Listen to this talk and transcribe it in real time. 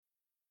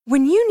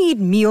When you need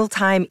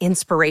mealtime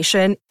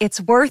inspiration,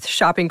 it's worth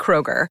shopping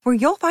Kroger, where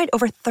you'll find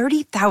over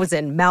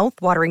 30,000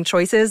 mouth-watering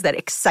choices that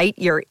excite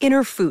your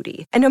inner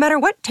foodie. And no matter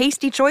what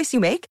tasty choice you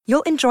make,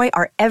 you'll enjoy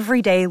our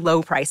everyday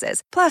low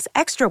prices, plus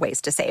extra ways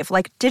to save,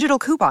 like digital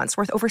coupons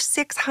worth over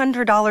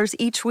 $600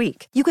 each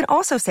week. You can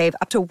also save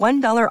up to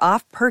 $1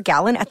 off per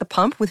gallon at the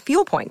pump with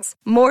fuel points.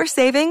 More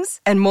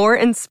savings and more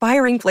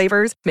inspiring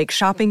flavors make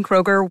shopping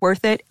Kroger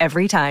worth it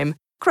every time.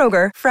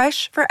 Kroger,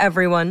 fresh for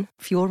everyone.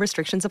 Fuel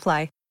restrictions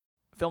apply.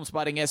 Film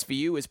Spotting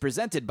SVU is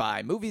presented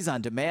by Movies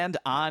on Demand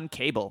on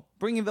Cable,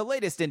 bringing the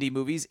latest indie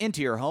movies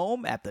into your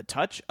home at the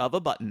touch of a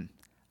button.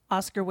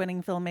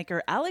 Oscar-winning filmmaker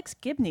Alex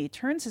Gibney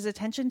turns his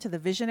attention to the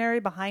visionary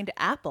behind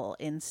Apple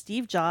in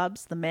Steve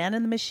Jobs, The Man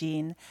and the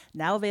Machine,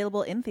 now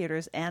available in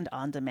theaters and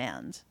on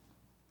demand.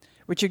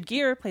 Richard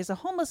Gere plays a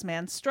homeless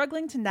man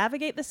struggling to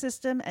navigate the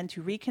system and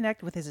to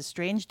reconnect with his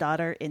estranged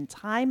daughter in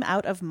Time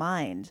Out of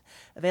Mind.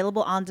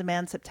 Available on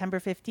demand September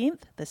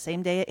 15th, the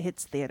same day it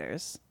hits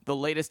theaters. The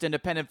latest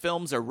independent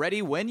films are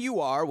ready when you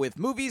are with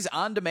Movies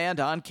on Demand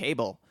on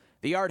Cable.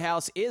 The Art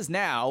House is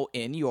now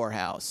in your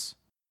house.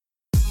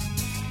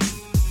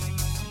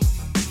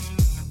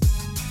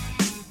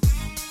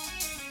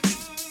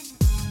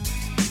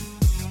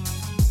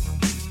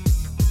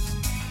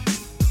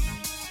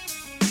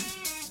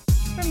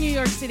 From New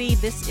York City,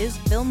 this is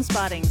Film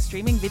Spotting,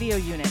 streaming video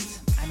unit.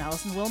 I'm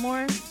Allison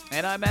Wilmore.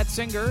 And I'm Matt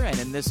Singer, and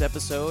in this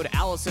episode,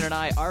 Allison and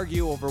I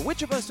argue over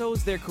which of us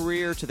owes their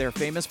career to their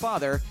famous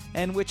father,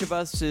 and which of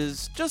us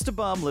is just a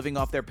bum living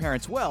off their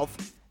parents'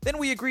 wealth. Then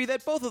we agree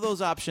that both of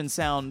those options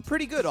sound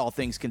pretty good, all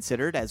things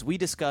considered, as we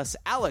discuss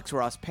Alex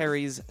Ross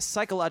Perry's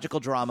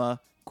psychological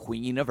drama,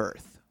 Queen of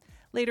Earth.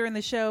 Later in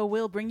the show,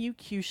 we'll bring you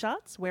Q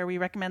Shots, where we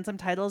recommend some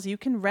titles you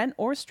can rent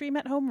or stream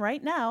at home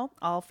right now,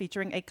 all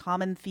featuring a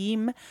common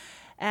theme.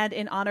 And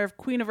in honor of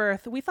Queen of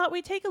Earth, we thought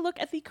we'd take a look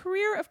at the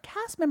career of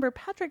cast member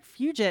Patrick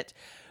Fugit,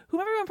 whom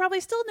everyone probably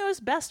still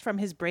knows best from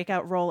his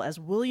breakout role as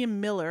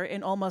William Miller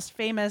in Almost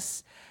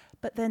Famous.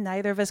 But then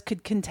neither of us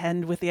could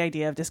contend with the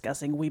idea of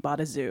discussing We Bought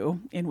a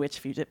Zoo, in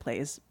which Fugit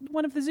plays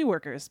one of the zoo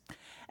workers.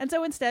 And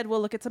so instead,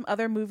 we'll look at some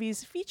other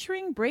movies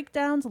featuring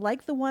breakdowns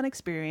like the one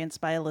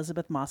experienced by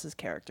Elizabeth Moss's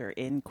character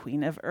in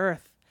Queen of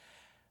Earth.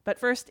 But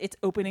first, it's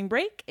Opening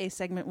Break, a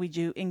segment we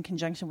do in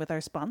conjunction with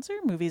our sponsor,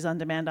 Movies on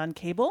Demand on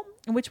Cable,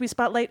 in which we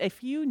spotlight a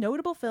few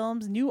notable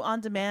films new on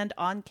demand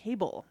on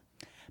cable.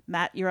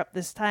 Matt, you're up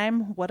this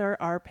time. What are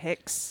our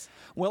picks?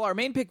 Well, our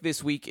main pick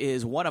this week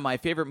is one of my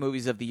favorite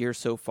movies of the year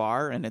so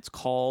far, and it's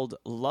called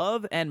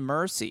Love and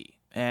Mercy.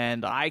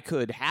 And I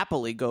could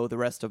happily go the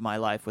rest of my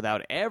life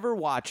without ever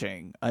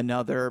watching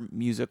another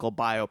musical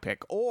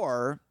biopic,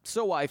 or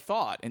so I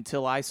thought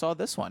until I saw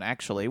this one,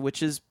 actually,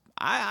 which is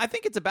I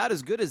think it's about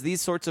as good as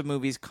these sorts of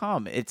movies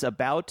come. It's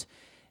about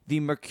the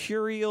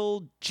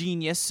mercurial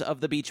genius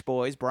of the Beach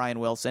Boys, Brian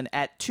Wilson,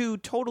 at two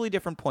totally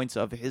different points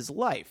of his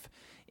life.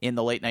 In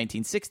the late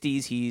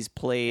 1960s, he's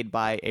played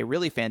by a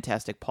really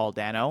fantastic Paul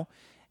Dano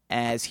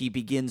as he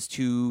begins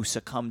to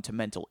succumb to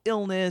mental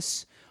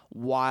illness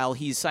while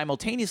he's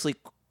simultaneously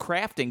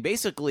crafting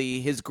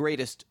basically his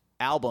greatest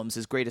albums,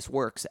 his greatest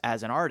works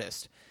as an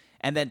artist.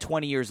 And then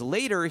 20 years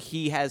later,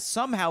 he has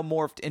somehow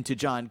morphed into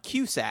John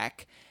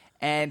Cusack,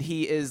 and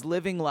he is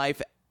living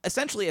life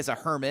essentially as a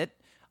hermit,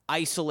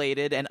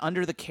 isolated and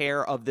under the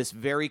care of this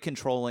very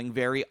controlling,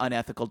 very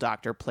unethical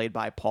doctor played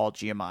by Paul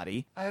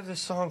Giamatti. I have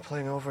this song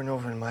playing over and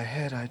over in my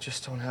head. I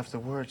just don't have the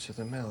words or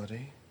the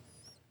melody.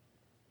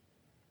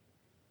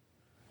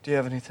 Do you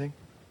have anything?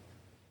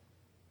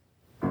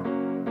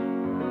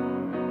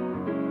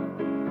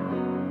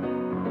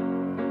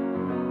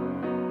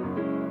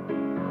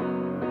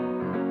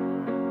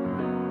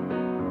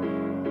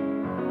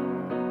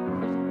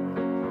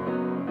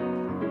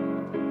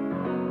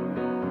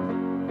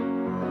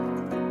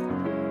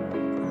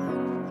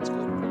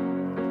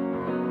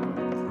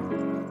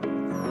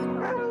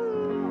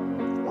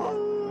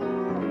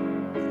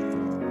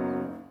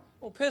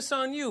 Piss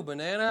on you,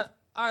 Banana.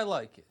 I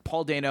like it.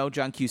 Paul Dano,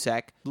 John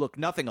Cusack look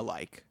nothing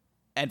alike.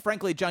 And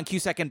frankly, John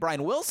Cusack and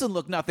Brian Wilson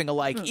look nothing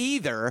alike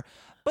either.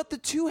 But the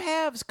two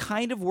halves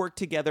kind of work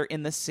together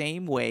in the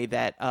same way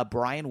that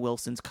Brian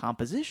Wilson's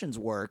compositions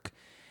work,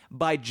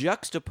 by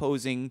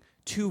juxtaposing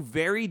two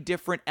very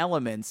different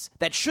elements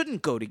that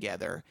shouldn't go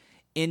together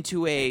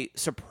into a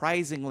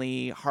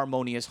surprisingly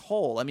harmonious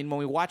whole. I mean, when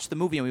we watch the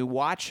movie and we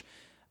watch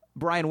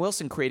Brian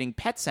Wilson creating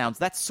Pet Sounds,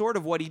 that's sort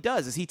of what he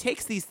does, is he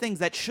takes these things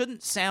that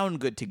shouldn't sound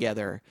good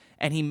together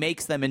and he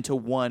makes them into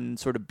one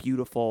sort of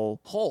beautiful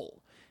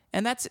whole.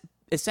 And that's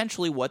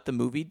essentially what the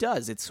movie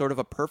does. It's sort of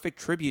a perfect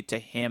tribute to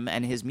him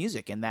and his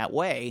music in that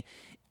way.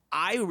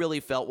 I really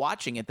felt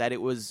watching it that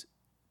it was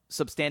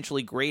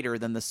substantially greater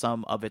than the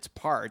sum of its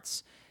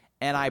parts.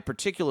 And I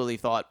particularly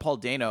thought Paul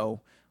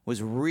Dano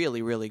was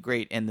really, really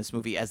great in this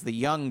movie as the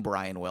young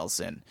Brian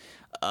Wilson.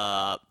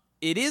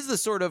 It is the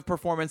sort of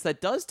performance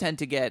that does tend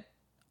to get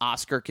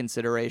Oscar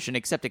consideration,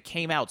 except it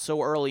came out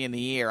so early in the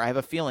year. I have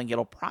a feeling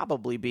it'll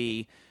probably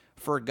be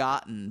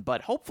forgotten,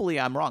 but hopefully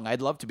I'm wrong.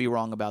 I'd love to be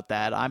wrong about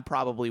that. I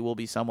probably will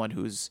be someone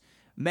who's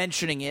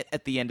mentioning it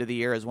at the end of the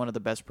year as one of the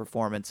best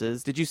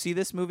performances. Did you see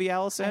this movie,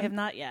 Allison? I have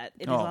not yet.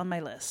 It is on my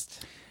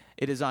list.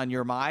 It is on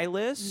your my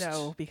list?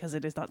 No, because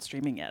it is not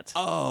streaming yet.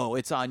 Oh,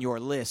 it's on your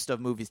list of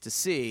movies to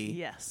see.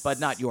 Yes. But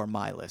not your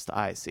my list.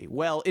 I see.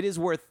 Well, it is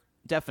worth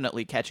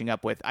definitely catching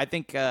up with. I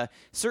think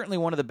certainly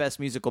one of the best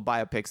musical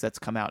biopics that's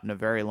come out in a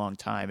very long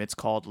time. It's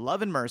called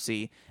Love and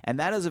Mercy, and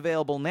that is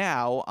available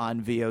now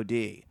on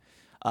VOD.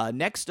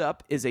 Next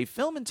up is a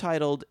film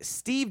entitled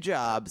Steve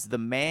Jobs, The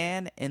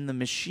Man and the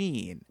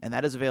Machine, and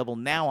that is available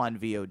now on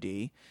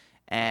VOD.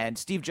 And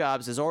Steve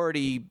Jobs is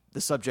already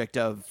the subject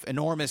of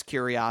enormous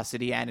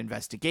curiosity and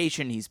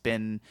investigation. He's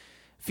been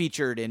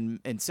featured in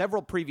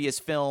several previous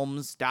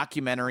films,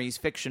 documentaries,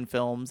 fiction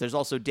films. There's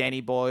also Danny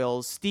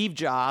Boyle's Steve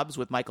Jobs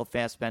with Michael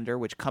Fassbender,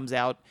 which comes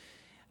out,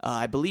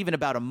 I believe, in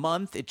about a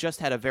month. It just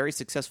had a very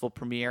successful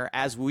premiere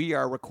as we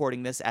are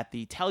recording this at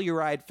the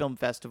Telluride Film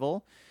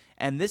Festival.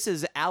 And this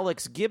is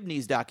Alex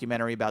Gibney's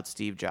documentary about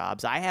Steve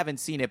Jobs. I haven't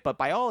seen it, but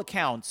by all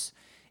accounts,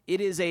 it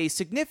is a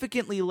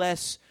significantly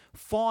less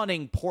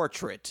fawning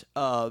portrait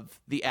of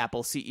the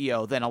Apple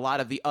CEO than a lot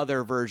of the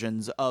other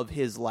versions of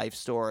his life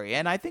story.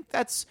 And I think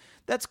that's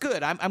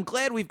good. I'm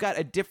glad we've got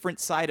a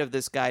different side of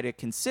this guy to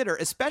consider,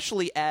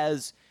 especially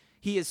as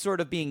he is sort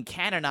of being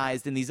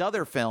canonized in these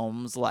other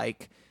films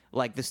like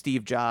the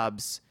Steve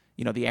Jobs,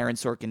 the Aaron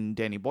Sorkin,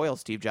 Danny Boyle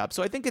Steve Jobs.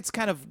 So I think it's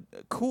kind of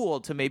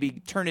cool to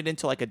maybe turn it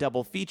into like a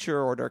double feature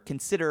or to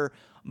consider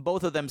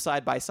both of them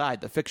side by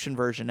side, the fiction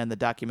version and the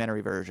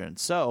documentary version.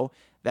 So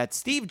that's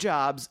Steve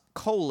Jobs,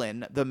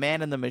 The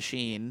Man and the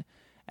Machine,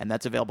 and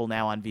that's available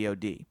now on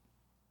VOD.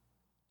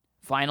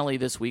 Finally,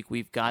 this week,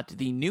 we've got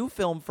the new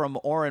film from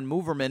Oren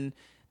Moverman,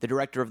 the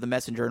director of The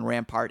Messenger and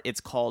Rampart.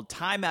 It's called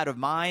Time Out of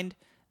Mind.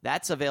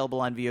 That's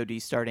available on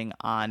VOD starting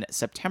on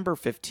September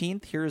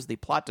 15th. Here's the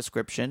plot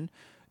description.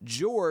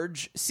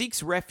 George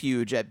seeks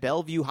refuge at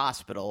Bellevue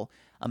Hospital,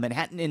 a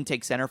Manhattan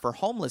intake center for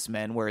homeless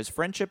men, where his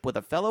friendship with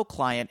a fellow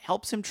client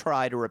helps him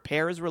try to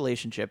repair his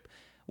relationship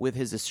with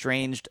his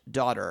estranged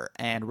daughter.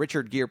 And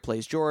Richard Gere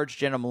plays George.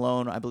 Jenna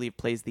Malone, I believe,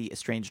 plays the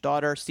estranged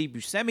daughter. Steve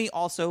Buscemi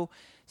also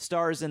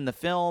stars in the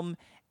film.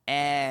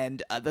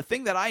 And the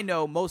thing that I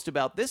know most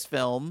about this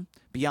film,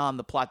 beyond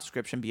the plot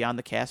description, beyond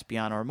the cast,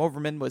 beyond Oren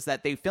Moverman, was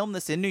that they filmed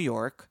this in New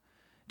York.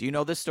 Do you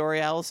know this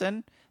story,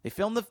 Allison? They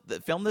filmed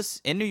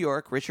this in New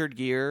York. Richard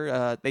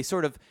Gere, they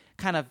sort of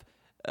kind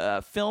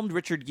of filmed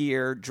Richard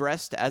Gere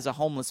dressed as a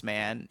homeless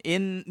man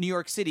in New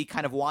York City,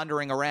 kind of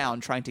wandering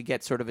around trying to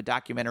get sort of a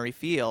documentary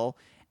feel.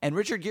 And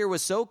Richard Gere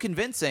was so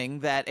convincing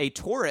that a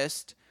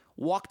tourist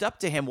walked up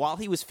to him while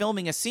he was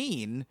filming a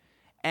scene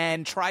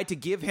and tried to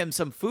give him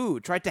some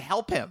food, tried to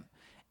help him,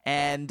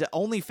 and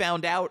only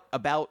found out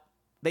about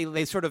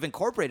they sort of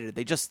incorporated it.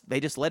 They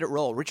just let it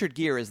roll. Richard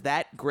Gere is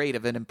that great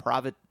of an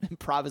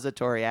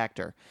improvisatory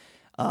actor.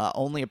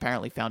 Only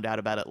apparently found out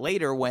about it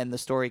later when the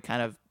story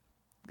kind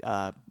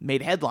of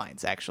made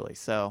headlines, actually.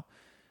 So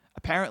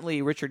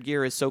apparently Richard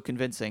Gere is so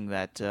convincing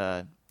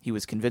that he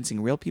was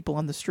convincing real people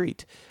on the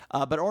street.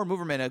 But Oren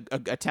Moverman,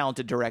 a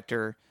talented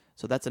director,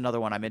 so that's another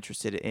one I'm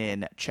interested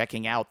in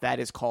checking out. That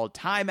is called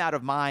Time Out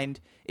of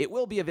Mind. It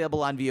will be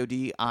available on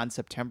VOD on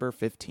September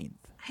 15th.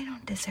 I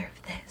don't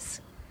deserve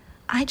this.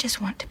 I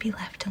just want to be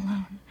left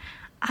alone.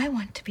 I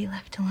want to be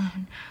left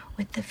alone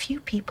with the few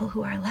people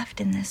who are left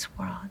in this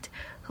world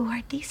who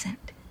are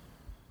decent.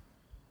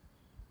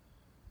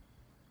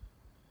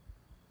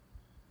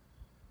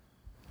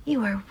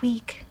 You are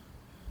weak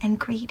and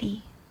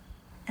greedy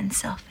and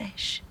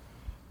selfish,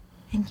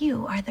 and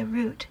you are the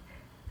root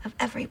of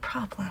every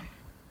problem.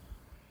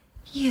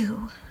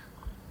 You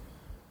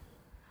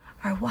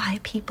are why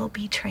people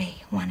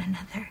betray one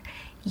another.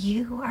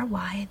 You are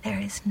why there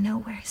is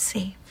nowhere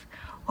safe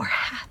or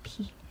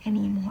happy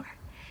anymore.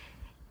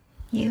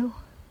 You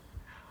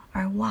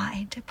are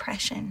why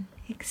depression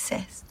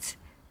exists.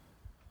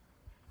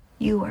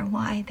 You are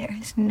why there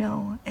is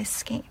no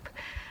escape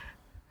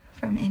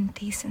from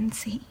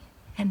indecency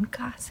and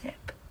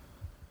gossip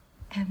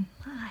and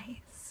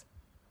lies.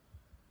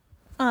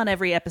 On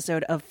every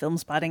episode of Film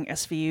Spotting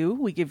SVU,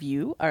 we give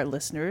you, our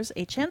listeners,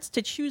 a chance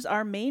to choose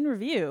our main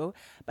review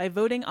by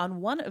voting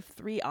on one of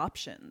three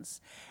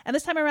options. And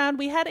this time around,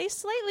 we had a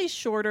slightly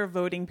shorter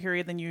voting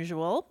period than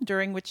usual,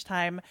 during which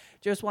time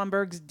Joe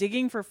Swanberg's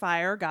Digging for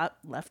Fire got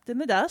left in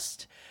the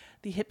dust.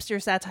 The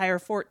hipster satire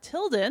Fort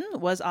Tilden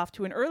was off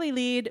to an early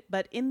lead,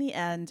 but in the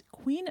end,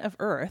 Queen of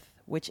Earth,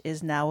 which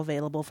is now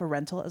available for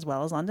rental as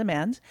well as on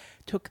demand,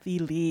 took the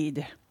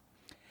lead.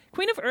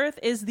 Queen of Earth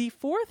is the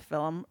fourth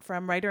film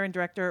from writer and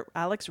director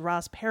Alex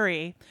Ross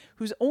Perry,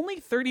 who's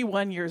only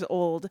 31 years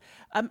old.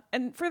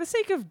 And for the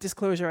sake of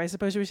disclosure, I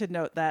suppose we should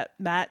note that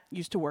Matt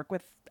used to work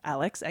with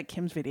Alex at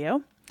Kim's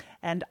Video,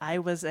 and I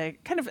was a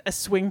kind of a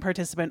swing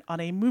participant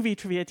on a movie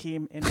trivia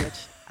team in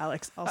which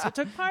Alex also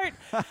took part.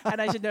 And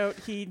I should note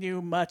he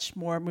knew much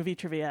more movie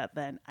trivia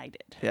than I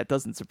did. Yeah, it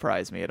doesn't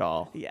surprise me at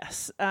all.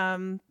 Yes.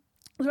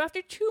 So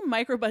after two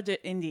micro-budget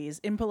indies,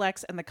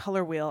 Impolex and The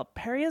Color Wheel,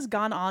 Perry has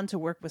gone on to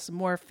work with some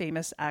more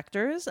famous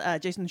actors.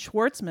 Jason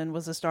Schwartzman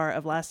was the star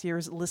of last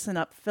year's Listen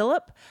Up,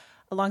 Philip.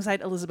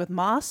 alongside Elizabeth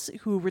Moss,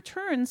 who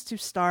returns to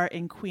star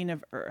in Queen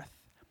of Earth.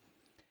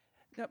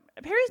 Now,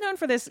 Perry's known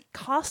for this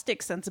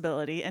caustic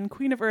sensibility, and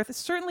Queen of Earth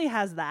certainly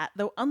has that,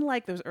 though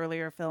unlike those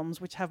earlier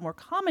films, which have more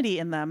comedy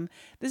in them,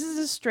 this is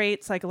a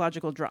straight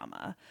psychological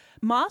drama.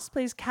 Moss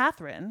plays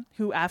Catherine,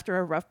 who, after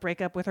a rough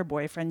breakup with her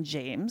boyfriend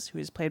James, who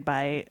is played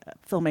by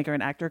filmmaker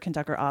and actor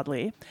Kentucker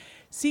Audley,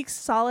 seeks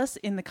solace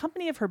in the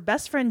company of her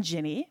best friend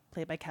Ginny,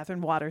 played by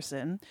Catherine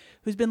Watterson,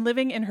 who's been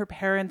living in her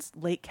parents'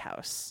 lake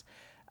house.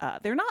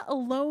 They're not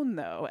alone,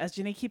 though, as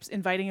Ginny keeps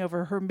inviting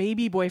over her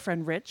maybe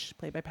boyfriend Rich,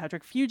 played by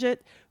Patrick Fugit,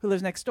 who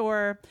lives next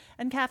door.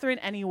 And Catherine,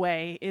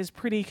 anyway, is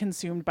pretty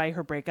consumed by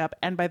her breakup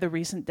and by the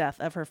recent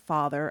death of her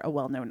father, a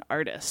well-known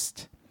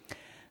artist.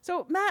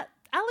 So, Matt,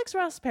 Alex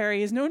Ross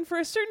Perry is known for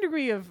a certain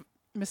degree of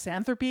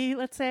misanthropy,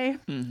 let's say.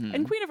 Mm-hmm.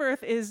 And Queen of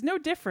Earth is no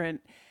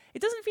different.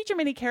 It doesn't feature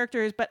many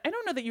characters, but I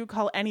don't know that you would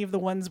call any of the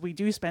ones we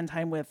do spend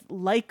time with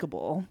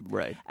likable.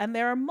 Right. And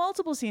there are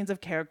multiple scenes of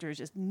characters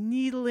just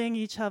needling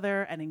each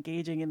other and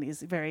engaging in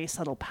these very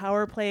subtle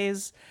power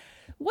plays.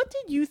 What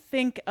did you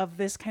think of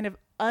this kind of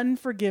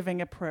unforgiving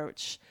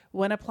approach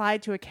when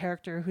applied to a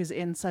character who's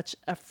in such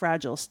a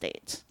fragile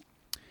state?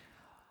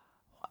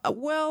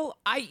 Well,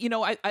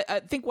 I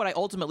think what I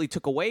ultimately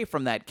took away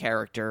from that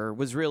character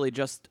was really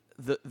just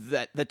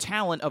the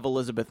talent of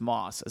Elizabeth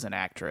Moss as an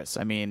actress.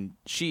 I mean,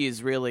 she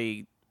is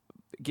really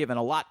given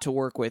a lot to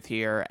work with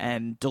here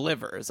and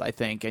delivers, I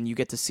think, and you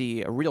get to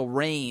see a real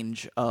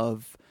range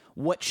of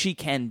what she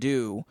can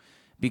do,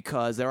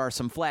 because there are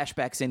some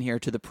flashbacks in here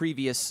to the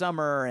previous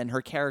summer, and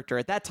her character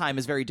at that time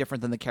is very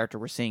different than the character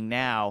we're seeing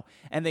now,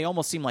 and they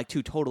almost seem like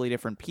two totally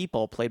different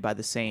people played by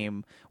the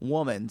same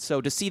woman.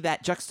 So to see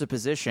that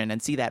juxtaposition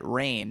and see that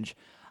range,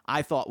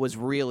 I thought was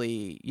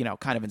really,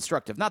 kind of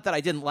instructive. Not that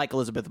I didn't like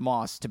Elizabeth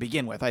Moss to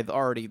begin with. I've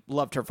already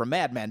loved her from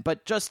Mad Men,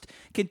 but just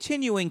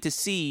continuing to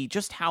see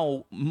just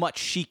how much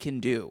she can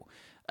do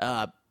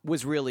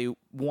was really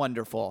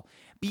wonderful.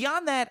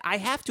 Beyond that, I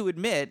have to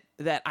admit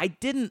that I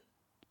didn't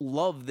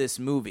love this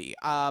movie.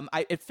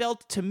 It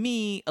felt to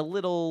me a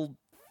little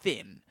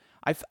thin.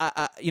 I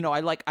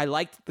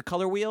liked the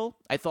color wheel.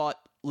 I thought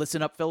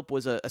Listen Up, Philip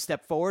was a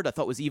step forward. I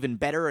thought it was even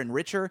better and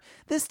richer.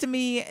 This, to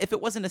me, if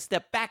it wasn't a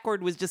step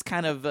backward, was just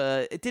kind of,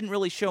 it didn't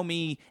really show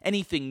me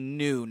anything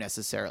new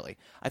necessarily.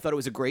 I thought it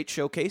was a great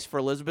showcase for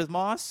Elizabeth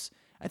Moss.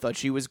 I thought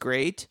she was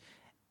great.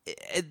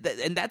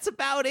 And that's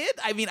about it.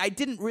 I mean, I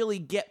didn't really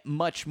get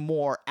much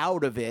more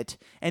out of it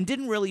and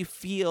didn't really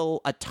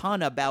feel a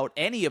ton about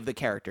any of the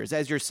characters.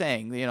 As you're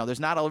saying, there's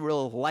not a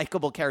real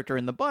likable character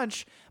in the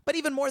bunch, but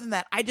even more than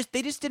that,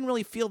 they just didn't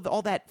really feel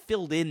all that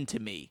filled in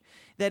to me.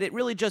 That it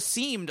really just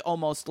seemed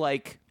almost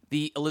like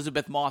the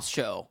Elizabeth Moss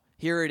show.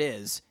 Here it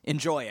is.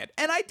 Enjoy it.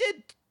 And I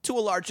did, to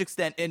a large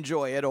extent,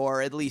 enjoy it,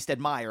 or at least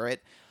admire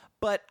it.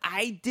 But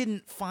I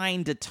didn't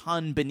find a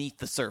ton beneath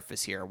the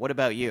surface here. What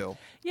about you?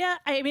 Yeah,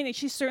 I mean,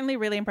 she's certainly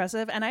really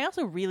impressive. And I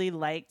also really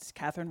liked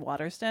Catherine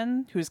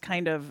Watterson, who's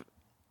kind of,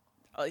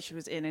 she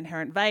was in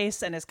Inherent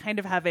Vice and is kind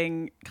of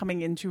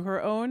coming into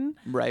her own.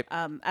 Right.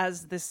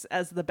 As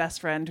the best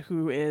friend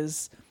who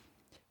is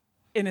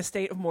in a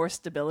state of more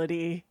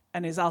stability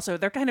and is also,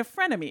 they're kind of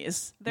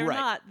frenemies.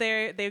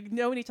 They've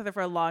known each other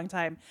for a long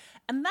time.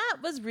 And that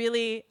was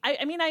really,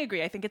 I mean, I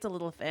agree. I think it's a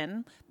little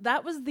thin.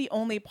 That was the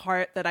only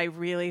part that I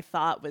really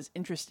thought was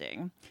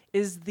interesting,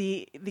 is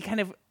the kind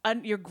of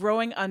your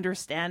growing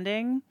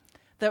understanding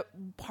that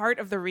part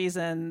of the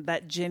reason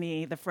that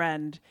Ginny, the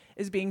friend,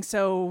 is being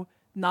so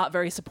not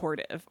very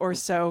supportive or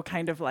so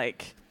kind of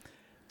like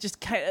just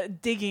kind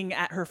of digging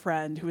at her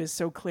friend who is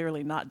so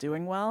clearly not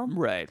doing well.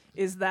 Right.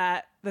 Is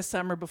that the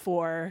summer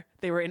before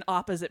they were in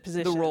opposite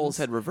positions. The roles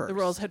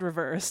had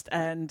reversed.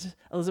 And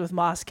Elizabeth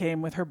Moss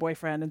came with her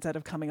boyfriend instead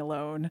of coming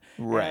alone.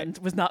 Right. And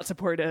was not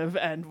supportive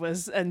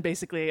and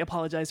basically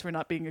apologized for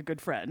not being a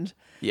good friend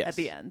at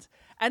the end.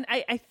 And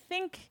I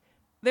think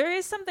there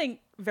is something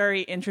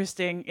very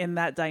interesting in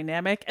that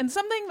dynamic, and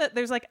something that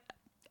there's like,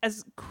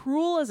 as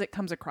cruel as it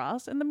comes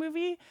across in the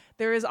movie,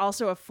 there is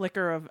also a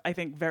flicker of, I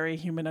think, very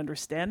human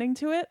understanding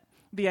to it.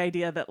 The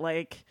idea that,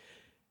 like,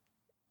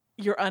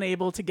 you're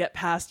unable to get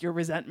past your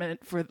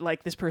resentment for,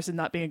 like, this person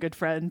not being a good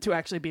friend to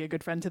actually be a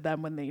good friend to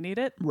them when they need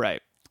it.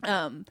 Right.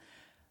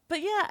 But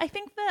yeah, I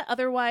think that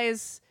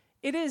otherwise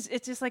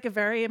it's just like a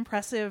very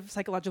impressive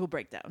psychological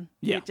breakdown.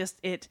 Yeah.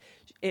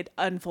 It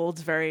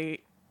unfolds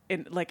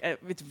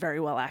it's very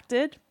well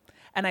acted.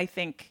 And I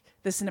think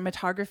the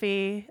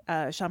cinematography,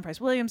 Sean Price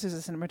Williams, who's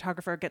a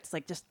cinematographer, gets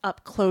like just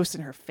up close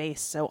in her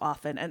face so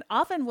often, and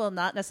often will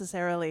not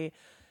necessarily,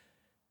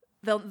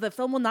 the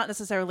film will not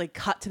necessarily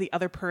cut to the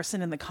other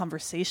person in the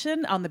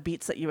conversation on the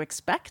beats that you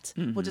expect.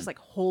 Mm-hmm. We'll just like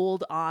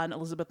hold on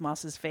Elizabeth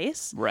Moss's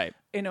face, right,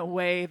 in a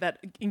way that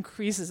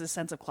increases a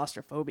sense of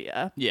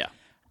claustrophobia. Yeah,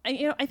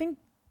 and I think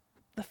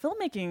the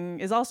filmmaking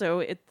is also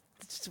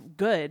it's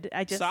good.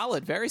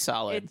 Solid, very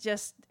solid.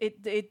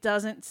 It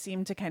doesn't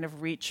seem to kind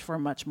of reach for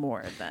much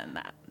more than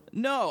that.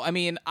 No, I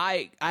mean,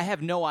 I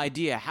have no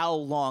idea how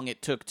long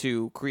it took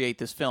to create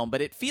this film,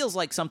 but it feels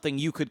like something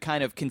you could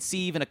kind of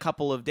conceive in a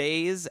couple of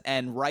days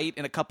and write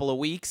in a couple of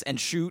weeks and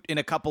shoot in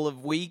a couple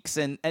of weeks,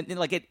 and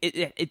like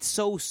it's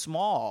so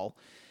small.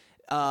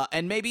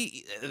 And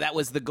maybe that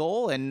was the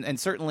goal, and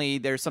certainly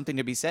there's something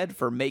to be said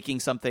for making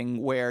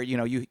something where,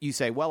 you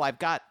say, well, I've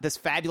got this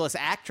fabulous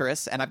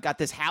actress and I've got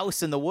this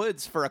house in the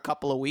woods for a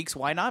couple of weeks.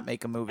 Why not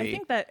make a movie? I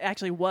think that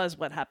actually was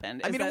what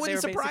happened. I mean, it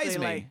wouldn't surprise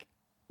me. Like,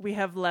 we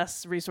have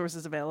less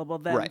resources available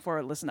than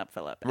for Listen Up,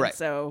 Philip. And right.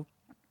 So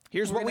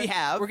here's what we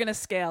have. We're going to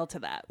scale to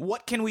that.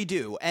 What can we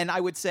do? And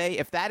I would say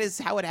if that is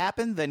how it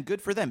happened, then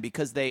good for them,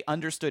 because they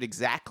understood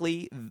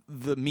exactly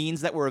the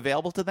means that were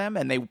available to them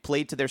and they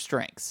played to their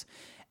strengths.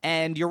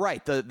 And you're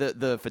right.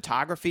 The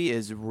photography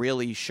is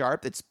really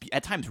sharp. It's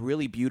at times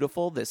really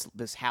beautiful.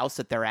 This house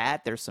that they're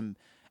at, there's some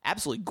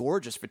absolutely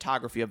gorgeous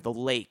photography of the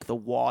lake, the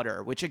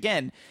water, which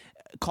again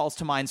calls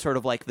to mind sort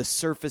of like the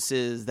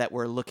surfaces that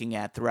we're looking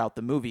at throughout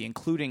the movie,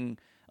 including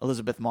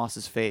Elizabeth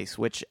Moss's face,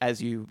 which,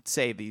 as you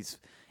say, these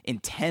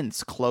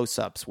intense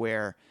close-ups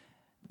where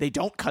they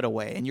don't cut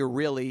away and you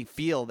really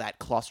feel that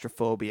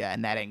claustrophobia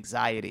and that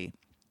anxiety.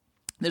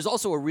 There's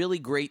also a really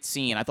great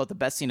scene, I thought the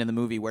best scene in the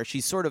movie, where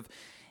she's sort of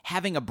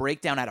having a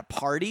breakdown at a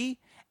party,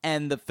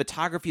 and the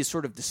photography is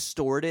sort of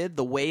distorted.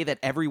 The way that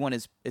everyone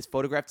is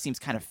photographed seems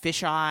kind of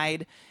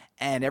fish-eyed,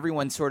 and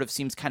everyone sort of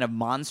seems kind of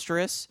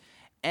monstrous.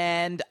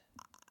 And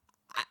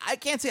I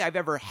can't say I've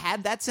ever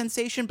had that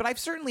sensation, but I've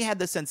certainly had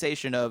the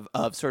sensation of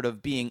sort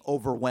of being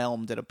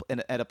overwhelmed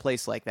at a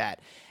place like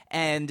that.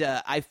 And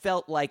I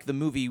felt like the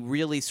movie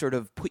really sort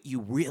of put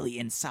you really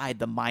inside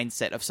the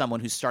mindset of someone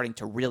who's starting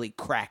to really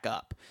crack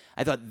up.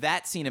 I thought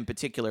that scene in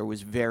particular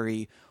was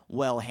very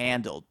well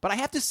handled. But I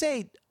have to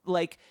say,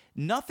 like,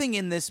 nothing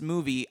in this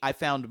movie I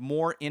found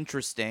more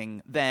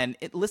interesting than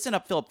Listen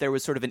Up, Philip. There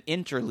was sort of an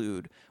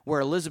interlude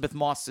where Elizabeth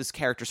Moss's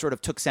character sort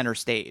of took center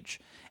stage.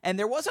 And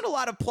there wasn't a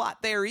lot of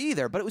plot there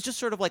either, but it was just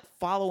sort of like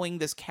following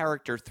this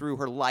character through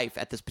her life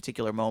at this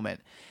particular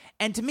moment.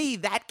 And to me,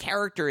 that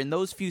character in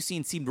those few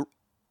scenes seemed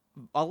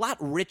a lot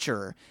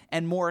richer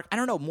and more, I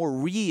don't know, more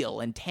real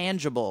and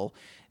tangible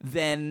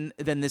than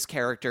this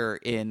character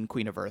in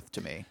Queen of Earth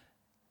to me.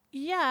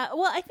 Yeah,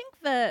 well, I think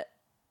that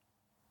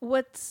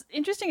what's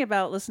interesting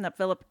about Listen Up,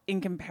 Philip in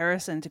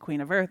comparison to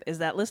Queen of Earth is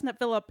that Listen Up,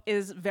 Philip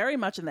is very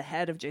much in the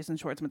head of Jason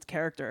Schwartzman's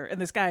character,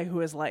 and this guy who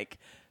is like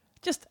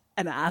just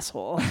an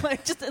asshole,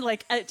 just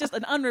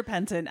an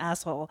unrepentant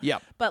asshole. Yeah.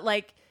 But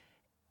like,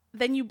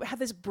 then you have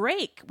this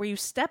break where you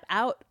step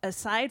out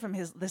aside from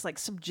this like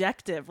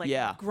subjective,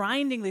 like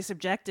grindingly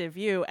subjective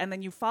view, and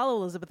then you follow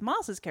Elizabeth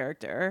Moss's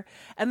character,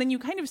 and then you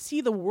kind of see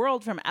the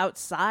world from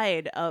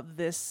outside of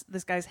this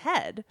guy's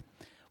head.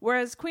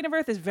 Whereas Queen of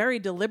Earth is very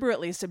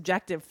deliberately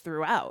subjective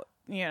throughout.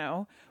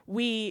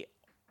 We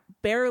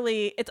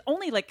barely, it's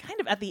only like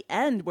kind of at the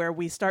end where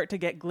we start to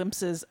get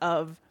glimpses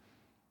of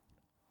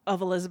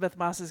Elizabeth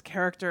Moss's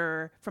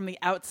character from the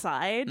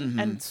outside,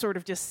 and sort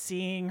of just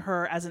seeing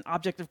her as an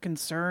object of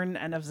concern,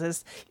 and of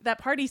that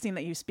party scene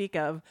that you speak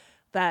of,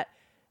 that,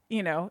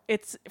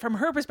 it's from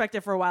her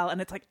perspective for a while,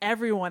 and it's like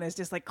everyone is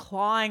just like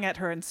clawing at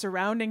her and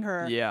surrounding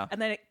her. Yeah.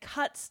 And then it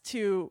cuts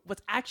to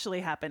what's actually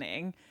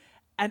happening,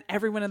 and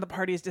everyone in the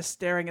party is just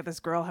staring at this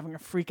girl having a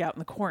freak out in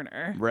the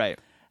corner. Right.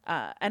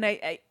 And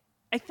I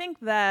think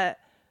that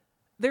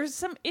there's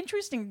some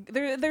interesting,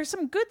 there's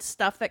some good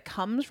stuff that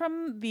comes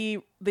from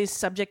the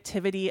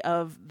subjectivity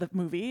of the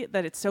movie,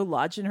 that it's so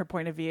lodged in her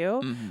point of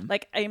view. Mm-hmm.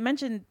 Like I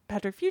mentioned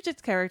Patrick Fugit's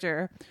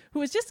character,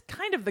 who is just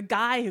kind of the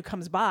guy who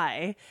comes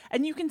by,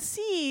 and you can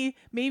see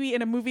maybe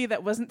in a movie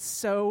that wasn't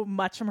so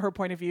much from her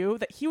point of view,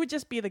 that he would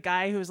just be the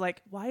guy who's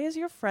like, why is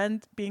your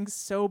friend being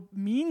so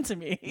mean to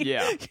me?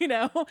 Yeah.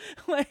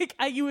 Like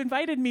you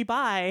invited me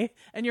by,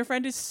 and your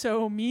friend is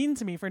so mean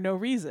to me for no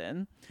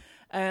reason.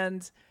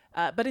 And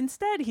but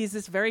instead, he's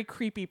this very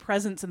creepy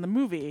presence in the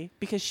movie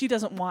because she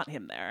doesn't want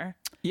him there.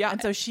 Yeah.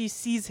 And so she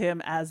sees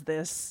him as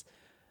this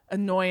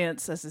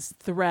annoyance, as this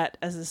threat,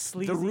 as this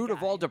sleazy the root guy.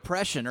 of all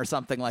depression or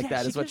something like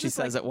that is what she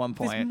says at one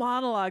point. This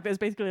monologue that's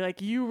basically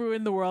like, you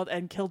ruined the world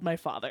and killed my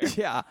father.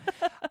 Yeah.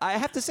 I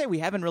have to say, we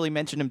haven't really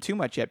mentioned him too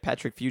much yet,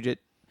 Patrick Fugit.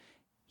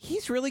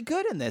 He's really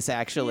good in this,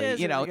 actually. He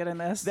is really good in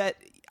this. That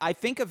I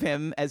think of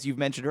him, as you've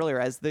mentioned earlier,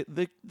 as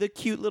the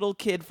cute little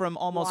kid from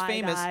Almost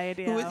Famous,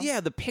 who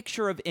is the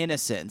picture of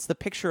innocence, the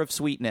picture of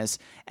sweetness,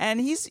 and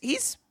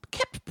he's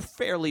kept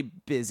fairly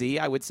busy,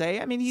 I would say.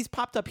 I mean, he's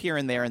popped up here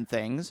and there in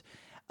things.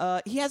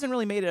 He hasn't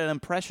really made an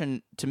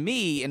impression to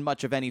me in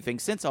much of anything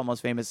since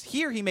Almost Famous.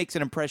 Here, he makes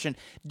an impression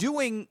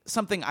doing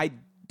something I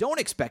don't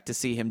expect to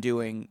see him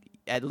doing.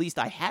 At least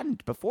I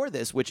hadn't before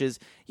this, which is,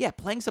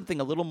 playing something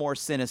a little more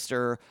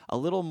sinister, a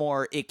little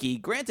more icky.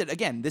 Granted,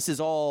 again, this is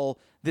all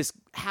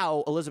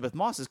how Elizabeth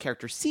Moss's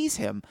character sees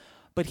him,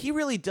 but he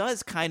really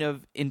does kind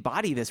of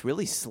embody this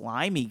really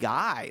slimy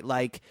guy.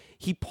 Like,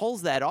 he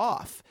pulls that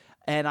off.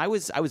 And I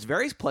was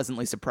very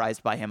pleasantly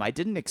surprised by him. I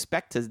didn't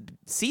expect to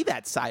see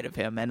that side of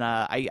him, and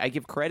I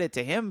give credit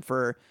to him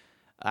for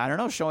I don't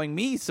know, showing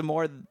me some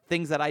more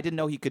things that I didn't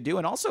know he could do.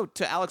 And also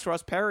to Alex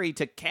Ross Perry,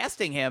 to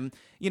casting him,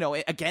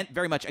 again,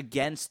 very much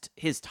against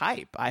his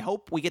type. I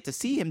hope we get to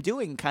see him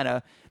doing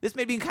this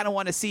made me kind of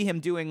want to see him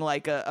doing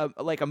like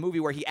a movie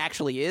where he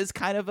actually is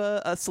kind of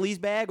a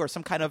sleazebag, or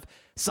some kind of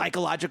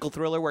psychological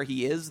thriller where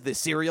he is the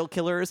serial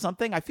killer or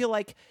something. I feel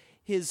like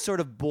his sort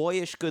of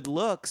boyish good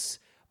looks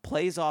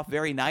plays off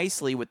very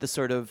nicely with the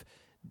sort of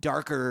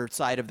darker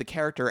side of the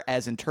character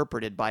as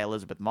interpreted by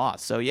Elizabeth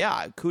Moss. So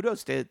yeah,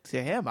 kudos to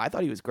him. I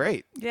thought he was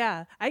great.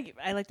 Yeah, I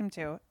liked him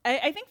too.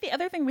 I think the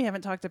other thing we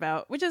haven't talked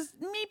about, which is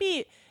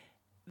maybe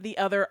the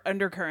other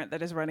undercurrent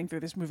that is running through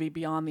this movie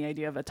beyond the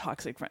idea of a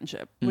toxic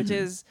friendship, which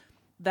is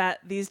that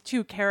these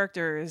two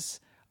characters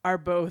are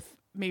both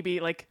maybe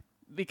like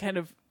the kind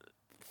of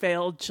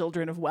failed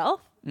children of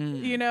wealth.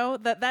 There's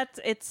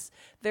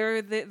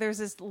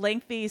this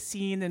lengthy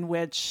scene in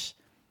which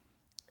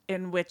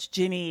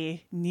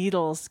Ginny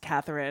needles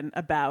Catherine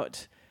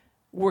about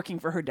working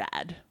for her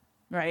dad,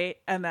 right?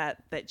 And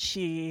that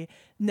she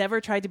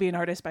never tried to be an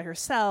artist by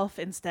herself.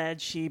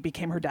 Instead, she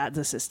became her dad's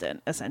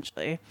assistant,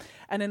 essentially.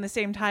 And in the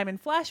same time, in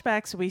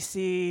flashbacks, we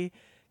see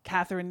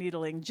Catherine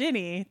needling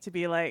Ginny to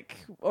be like,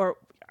 or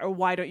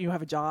why don't you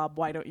have a job?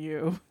 Why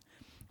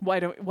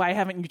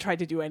haven't you tried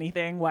to do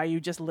anything? Why are you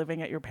just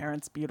living at your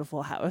parents'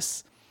 beautiful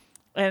house?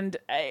 And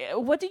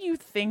what did you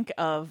think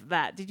of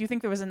that? Did you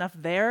think there was enough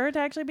there to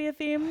actually be a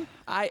theme?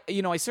 I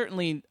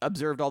certainly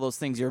observed all those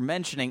things you're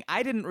mentioning.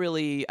 I didn't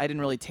really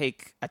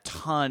take a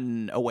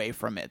ton away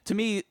from it. To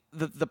me,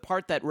 the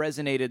part that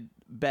resonated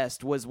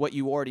best was what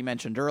you already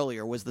mentioned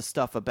earlier, was the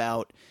stuff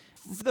about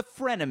the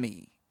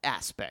frenemy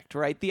aspect,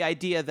 right? The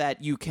idea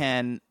that you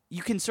can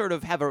sort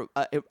of have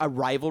a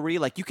rivalry,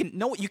 like you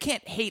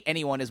can't hate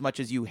anyone as much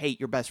as you hate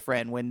your best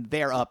friend when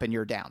they're up and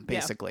you're down,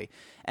 basically. Yeah.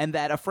 And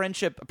that a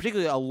friendship,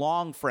 particularly a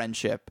long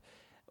friendship,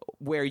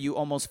 where you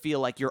almost feel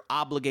like you're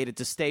obligated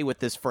to stay with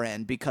this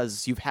friend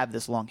because you've had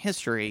this long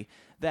history,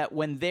 that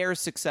when they're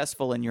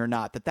successful and you're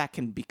not, that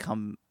can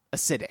become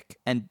acidic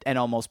and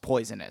almost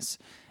poisonous.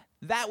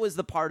 That was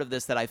the part of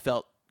this that I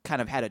felt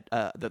kind of had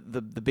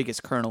the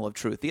biggest kernel of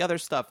truth. The other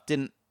stuff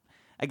didn't.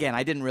 Again,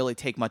 I didn't really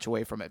take much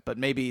away from it, but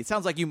maybe it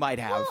sounds like you might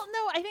have. Well,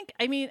 no,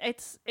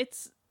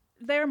 it's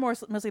they're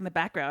mostly in the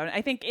background.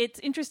 I think it's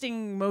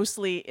interesting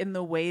mostly in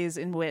the ways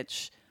in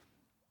which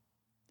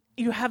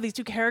you have these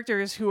two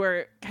characters who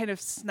are kind of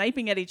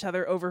sniping at each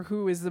other over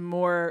who has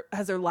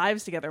their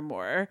lives together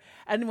more.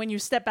 And when you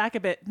step back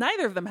a bit,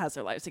 neither of them has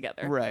their lives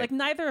together. Right. Like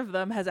neither of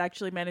them has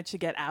actually managed to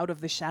get out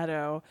of the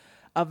shadow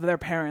of their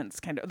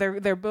parents.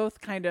 They're both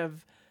kind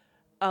of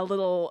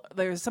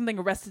there's something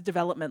Arrested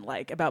Development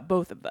like about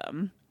both of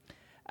them.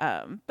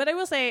 But I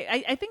will say,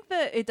 I think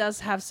that it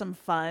does have some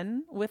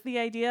fun with the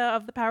idea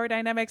of the power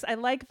dynamics. I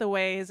like the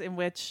ways in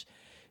which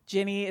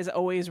Ginny is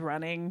always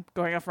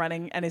going off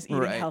running and is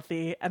eating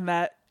healthy, and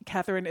that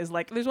Catherine is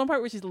like, there's one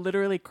part where she's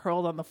literally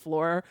curled on the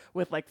floor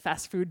with like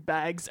fast food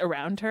bags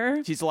around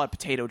her. She's a lot of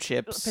potato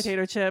chips.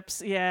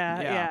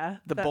 Yeah.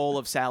 The bowl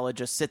of salad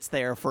just sits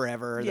there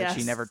forever that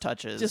she never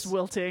touches. Just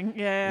wilting.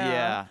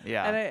 Yeah.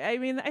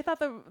 And I thought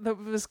that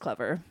was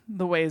clever,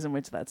 the ways in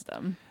which that's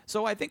done.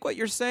 So I think what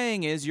you're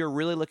saying is you're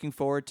really looking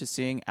forward to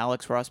seeing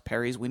Alex Ross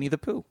Perry's Winnie the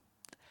Pooh.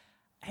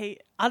 Hey,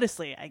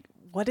 honestly,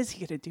 what is he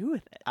going to do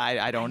with it?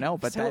 I don't know,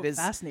 but that is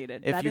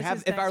fascinated.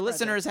 If our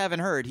listeners haven't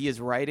heard, he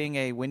is writing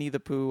a Winnie the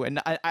Pooh, and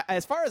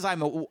as far as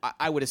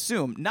I would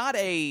assume, not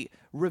a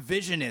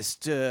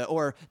revisionist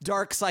or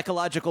dark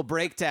psychological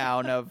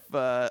breakdown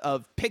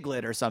of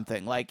Piglet or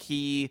something. Like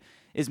he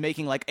is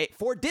making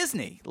for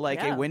Disney,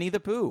 a Winnie the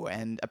Pooh,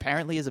 and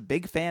apparently is a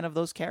big fan of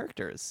those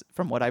characters,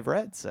 from what I've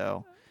read.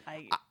 So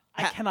I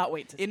cannot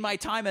wait to see. In my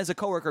time as a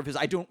coworker of his,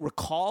 I don't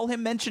recall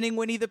him mentioning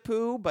Winnie the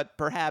Pooh, but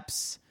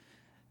perhaps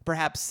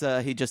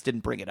he just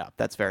didn't bring it up.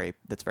 That's very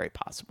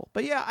possible.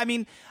 But yeah, I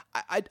mean,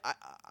 I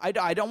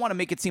don't want to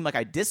make it seem like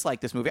I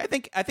dislike this movie. I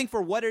think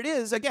for what it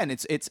is, again,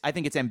 I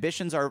think its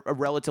ambitions are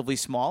relatively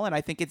small, and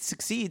I think it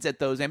succeeds at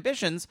those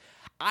ambitions.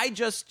 I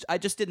just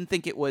didn't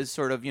think it was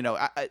sort of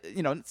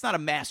it's not a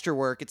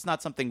masterwork. It's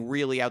not something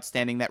really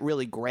outstanding that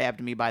really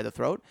grabbed me by the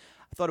throat.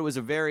 I thought it was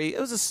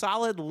a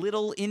solid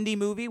little indie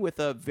movie with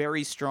a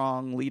very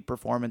strong lead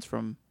performance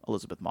from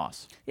Elizabeth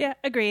Moss. Yeah,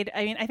 agreed.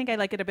 I mean, I think I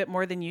like it a bit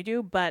more than you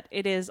do, but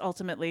it is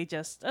ultimately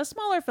just a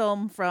smaller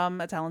film from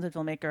a talented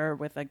filmmaker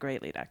with a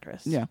great lead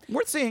actress. Yeah,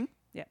 worth seeing.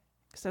 Yeah.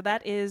 So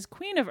that is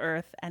Queen of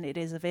Earth, and it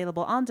is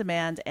available on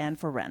demand and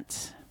for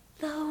rent.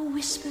 The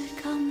whispered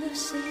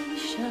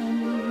conversations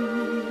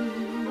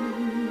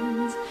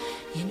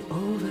in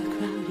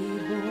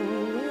overcrowded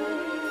hallways.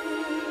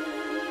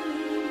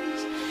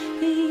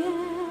 The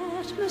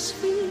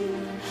atmosphere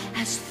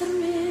as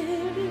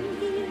thrilling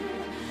here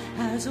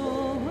as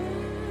always.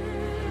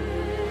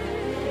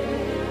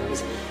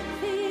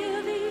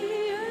 Feel the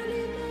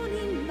early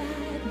morning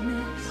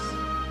madness.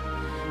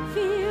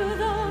 Feel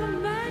the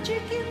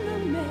magic in the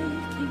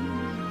making.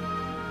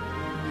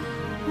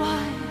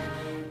 Why,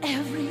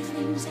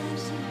 everything's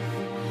as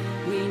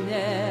if we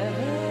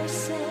never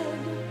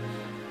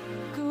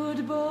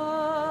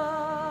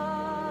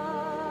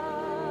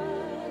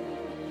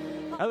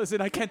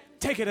Allison, I can't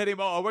take it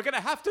anymore. We're going to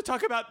have to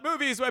talk about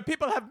movies where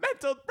people have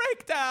mental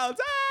breakdowns.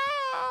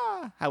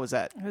 Ah! How was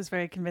that? It was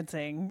very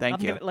convincing.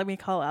 Thank you. Let me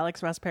call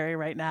Alex Ross Perry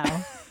right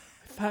now.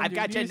 I've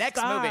got your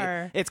next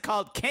movie. It's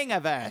called King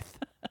of Earth.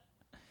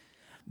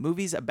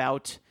 Movies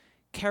about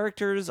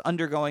characters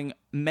undergoing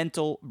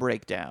mental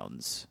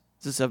breakdowns.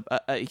 Is this a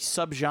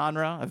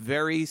subgenre, a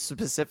very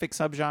specific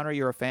subgenre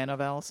you're a fan of,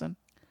 Allison?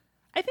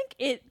 I think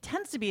it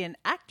tends to be an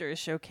actor's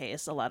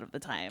showcase a lot of the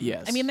time.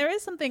 Yes. I mean,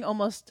 there's something a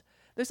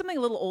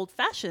little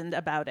old-fashioned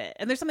about it.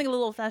 And there's something a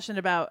little old-fashioned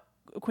about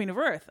Queen of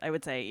Earth, I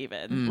would say,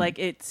 even. Like,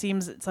 it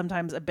seems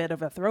sometimes a bit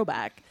of a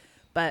throwback.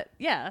 But,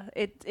 yeah,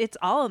 it's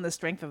all in the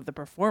strength of the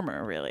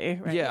performer, really.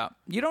 Right? Yeah.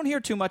 You don't hear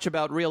too much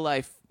about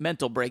real-life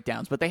mental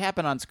breakdowns, but they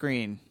happen on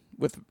screen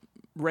with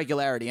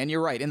regularity. And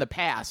you're right, in the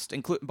past,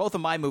 both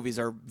of my movies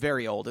are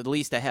very old, at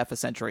least a half a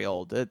century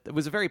old. It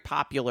was a very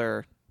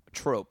popular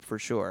trope, for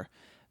sure.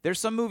 There's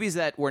some movies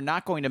that we're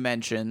not going to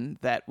mention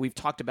that we've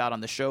talked about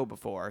on the show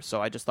before, so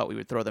I just thought we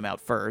would throw them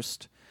out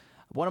first.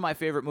 One of my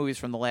favorite movies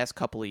from the last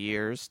couple of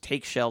years,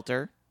 Take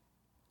Shelter.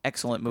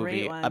 Excellent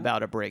movie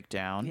about a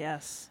breakdown.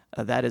 Yes.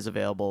 That is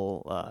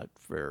available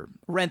for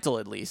rental,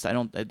 at least. I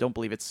don't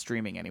believe it's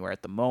streaming anywhere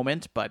at the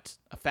moment, but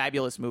a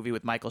fabulous movie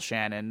with Michael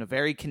Shannon. A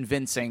very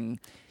convincing.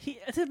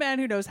 It's a man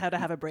who knows how to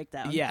have a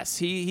breakdown. Yes,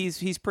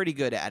 he's pretty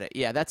good at it.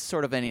 Yeah, that's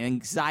sort of an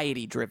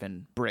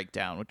anxiety-driven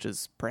breakdown, which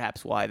is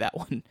perhaps why that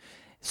one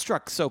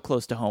struck so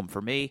close to home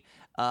for me.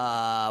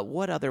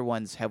 What other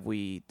ones have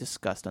we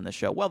discussed on the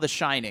show? Well, The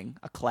Shining,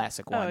 a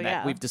classic one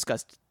that we've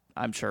discussed,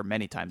 I'm sure,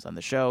 many times on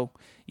the show.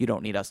 You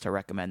don't need us to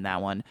recommend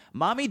that one.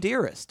 Mommy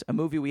Dearest, a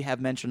movie we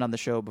have mentioned on the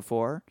show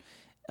before.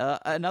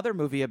 Another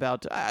movie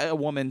about a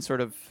woman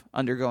sort of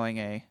undergoing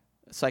a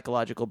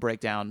psychological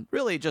breakdown,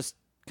 really just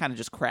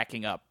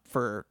cracking up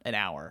for an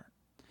hour.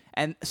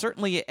 And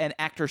certainly an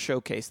actor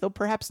showcase, though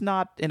perhaps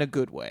not in a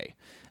good way.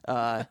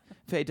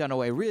 Faye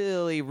Dunaway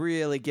really,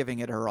 really giving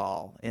it her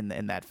all in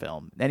that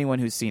film. Anyone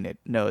who's seen it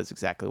knows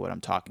exactly what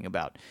I'm talking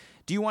about.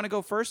 Do you want to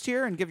go first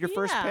here and give your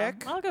first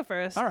pick? I'll go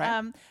first. All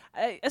right.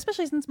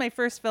 Especially since my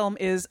first film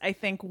is, I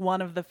think,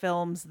 one of the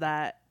films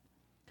that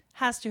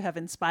has to have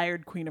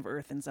inspired Queen of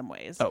Earth in some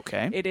ways.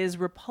 Okay. It is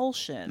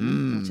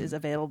Repulsion, which is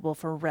available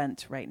for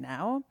rent right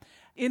now.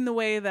 In the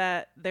way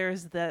that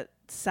there's that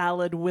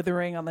salad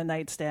withering on the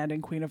nightstand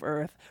in Queen of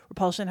Earth,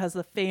 Repulsion has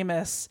the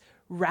famous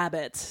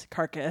rabbit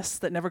carcass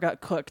that never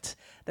got cooked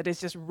that is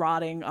just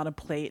rotting on a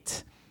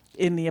plate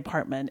in the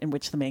apartment in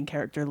which the main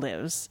character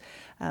lives.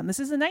 This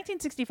is a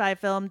 1965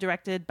 film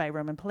directed by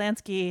Roman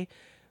Polanski,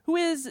 who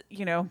is,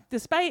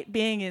 despite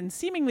being in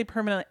seemingly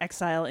permanent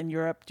exile in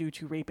Europe due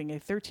to raping a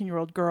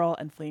 13-year-old girl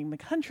and fleeing the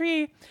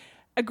country,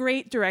 a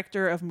great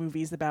director of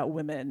movies about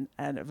women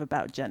and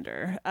about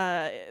gender.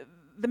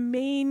 The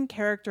main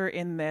character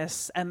in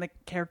this, and the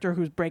character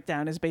whose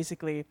breakdown is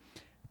basically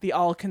the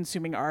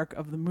all-consuming arc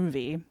of the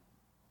movie,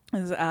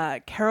 is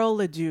Carole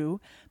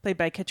Ledoux, played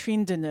by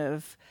Catherine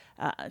Deneuve.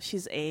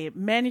 She's a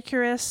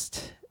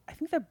manicurist. I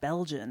think they're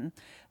Belgian,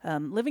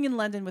 living in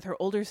London with her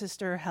older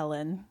sister,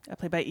 Helen,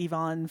 played by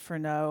Yvonne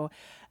Furneaux.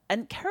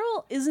 And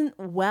Carole isn't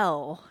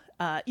well,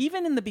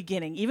 even in the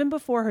beginning, even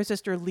before her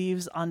sister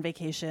leaves on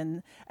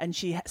vacation and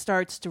she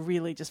starts to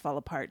really just fall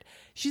apart.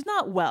 She's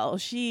not well.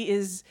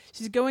 She's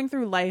going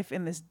through life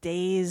in this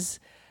daze.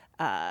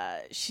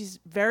 She's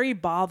very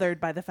bothered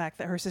by the fact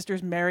that her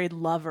sister's married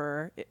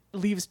lover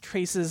leaves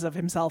traces of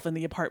himself in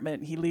the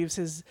apartment. He leaves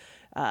his,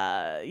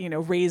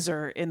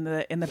 razor in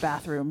the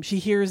bathroom. She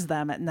hears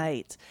them at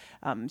night.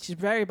 She's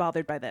very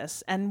bothered by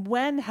this. And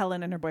when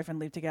Helen and her boyfriend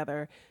leave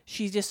together,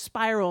 she just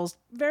spirals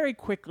very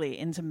quickly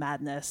into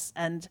madness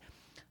and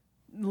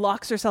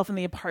locks herself in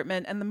the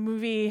apartment. And the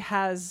movie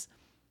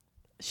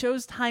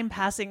shows time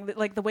passing.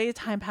 Like, the way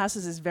time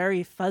passes is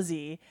very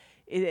fuzzy.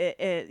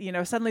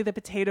 Suddenly the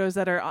potatoes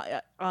that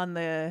are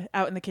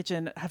out in the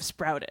kitchen have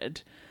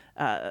sprouted.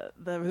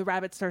 The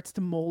rabbit starts to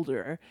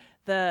molder.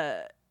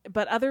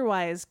 But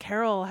otherwise,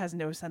 Carole has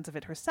no sense of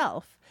it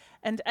herself,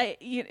 and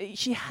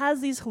she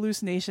has these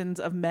hallucinations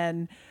of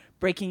men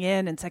breaking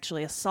in and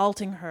sexually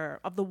assaulting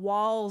her, of the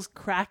walls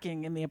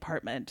cracking in the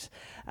apartment,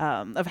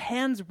 of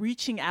hands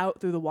reaching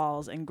out through the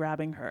walls and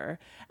grabbing her.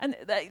 And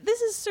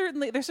there's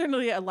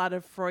certainly a lot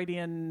of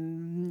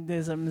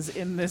Freudianisms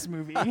in this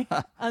movie,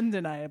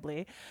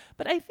 undeniably.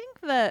 But I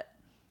think that,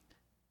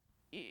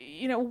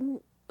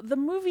 the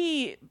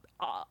movie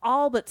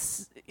all but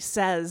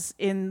says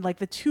in like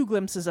the two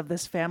glimpses of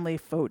this family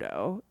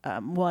photo,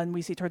 one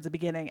we see towards the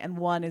beginning and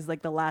one is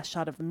like the last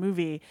shot of the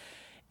movie,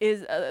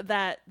 is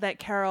that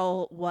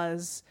Carole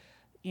was,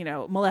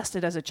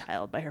 molested as a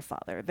child by her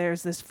father.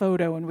 There's this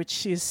photo in which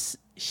she's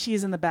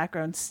in the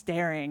background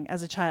staring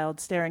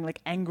like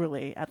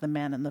angrily at the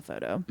man in the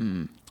photo.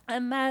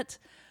 And that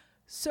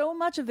so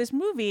much of this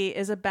movie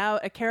is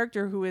about a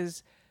character who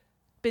has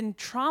been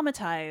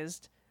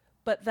traumatized,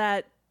 but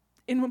that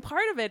in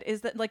part of it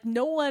is that like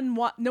no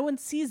one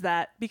sees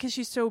that because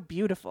she's so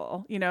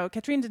beautiful.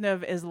 Catherine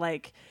Deneuve is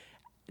like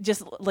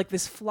just like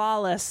this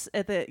flawless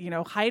at the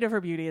height of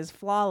her beauty is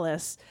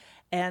flawless,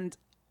 and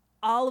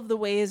all of the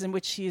ways in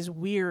which she is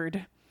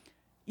weird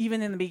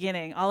even in the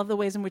beginning, all of the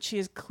ways in which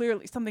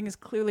something is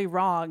clearly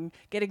wrong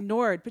get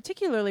ignored,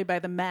 particularly by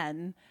the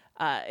men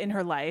in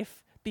her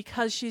life,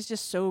 because she's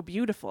just so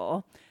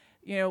beautiful.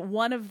 You know,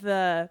 one of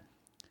the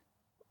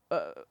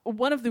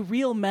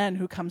real men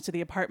who comes to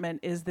the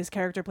apartment is this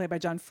character played by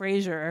John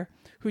Fraser,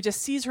 who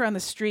just sees her on the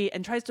street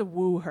and tries to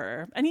woo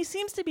her. And he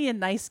seems to be a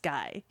nice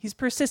guy. He's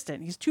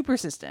persistent. He's too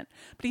persistent,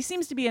 but he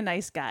seems to be a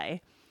nice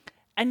guy.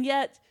 And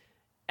yet,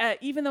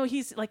 even though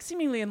he's like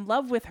seemingly in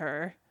love with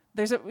her,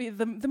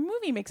 the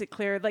movie makes it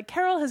clear like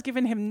Carol has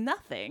given him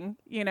nothing.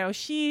 You know,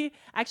 she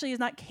actually is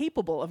not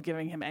capable of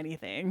giving him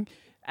anything.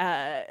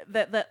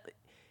 That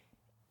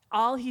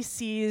all he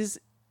sees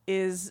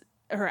is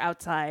her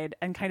outside,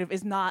 and kind of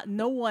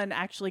no one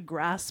actually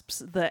grasps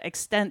the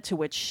extent to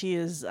which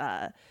she's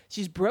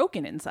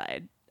broken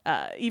inside.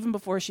 Even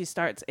before it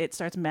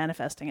starts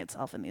manifesting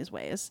itself in these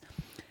ways.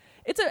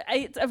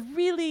 It's a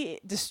really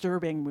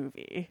disturbing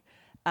movie.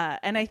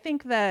 And I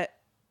think that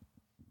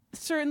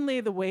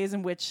certainly the ways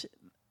in which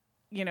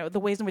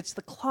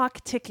the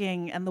clock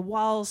ticking and the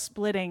walls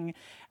splitting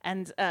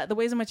and the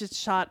ways in which it's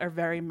shot are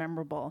very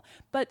memorable.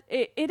 But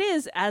it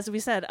is, as we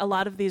said, a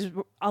lot of these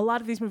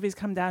movies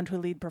come down to a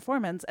lead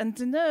performance, and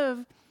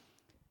Deneuve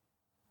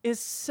is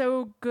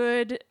so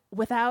good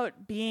without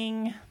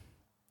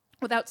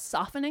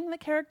softening the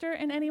character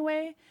in any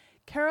way.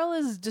 Carol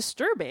is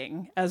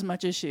disturbing as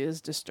much as she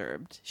is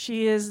disturbed.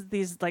 She is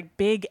these like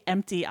big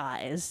empty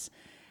eyes,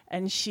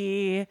 and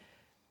she's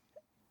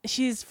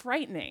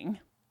frightening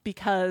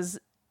because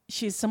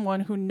she's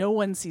someone who no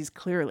one sees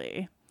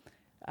clearly.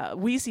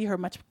 We see her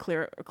much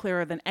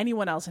clearer than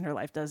anyone else in her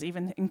life does,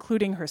 even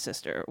including her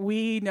sister.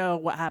 We know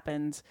what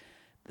happened.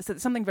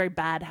 Something very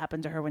bad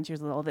happened to her when she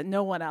was little that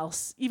no one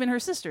else, even her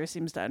sister,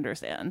 seems to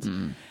understand.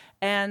 Mm.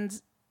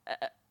 And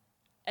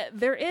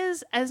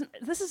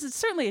this is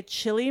certainly a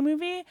chilly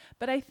movie,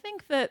 but I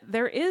think that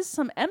there is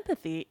some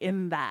empathy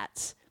in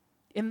that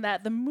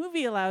the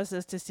movie allows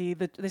us to see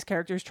this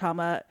character's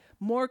trauma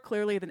more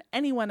clearly than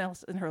anyone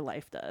else in her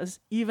life does,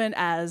 even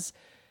as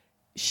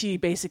she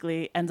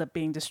basically ends up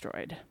being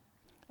destroyed.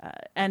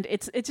 And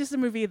it's just a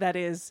movie that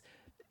is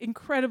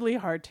incredibly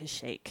hard to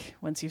shake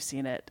once you've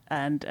seen it,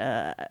 and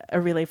a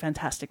really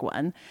fantastic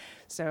one.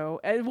 So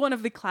one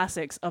of the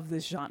classics of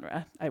this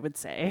genre, I would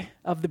say,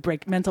 of the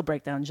mental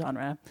breakdown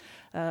genre.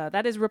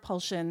 That is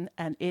Repulsion,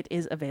 and it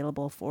is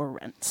available for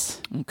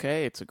rent.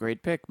 Okay, it's a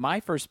great pick. My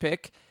first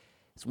pick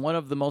is one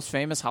of the most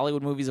famous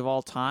Hollywood movies of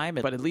all time,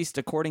 but at least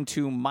according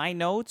to my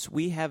notes,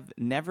 we have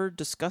never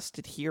discussed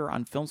it here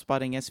on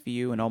Filmspotting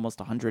SVU in almost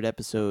 100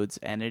 episodes,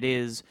 and it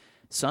is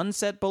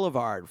Sunset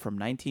Boulevard from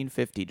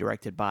 1950,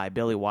 directed by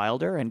Billy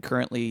Wilder and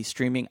currently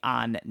streaming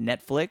on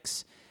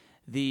Netflix.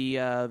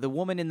 The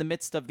woman in the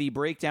midst of the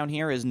breakdown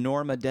here is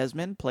Norma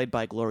Desmond, played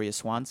by Gloria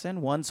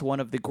Swanson, once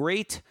one of the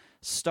great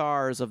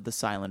stars of the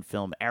silent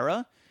film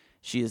era.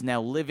 She is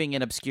now living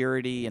in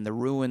obscurity in the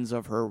ruins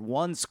of her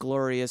once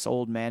glorious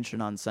old mansion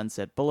on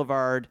Sunset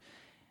Boulevard,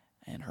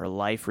 and her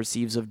life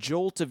receives a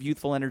jolt of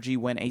youthful energy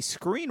when a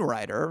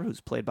screenwriter, who's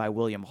played by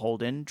William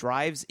Holden,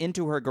 drives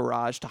into her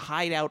garage to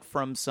hide out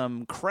from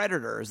some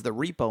creditors. The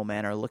repo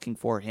men are looking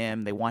for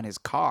him. They want his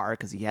car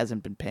because he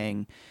hasn't been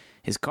paying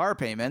his car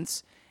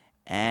payments.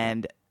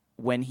 And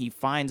when he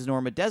finds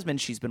Norma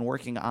Desmond, she's been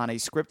working on a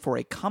script for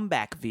a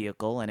comeback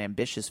vehicle, an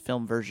ambitious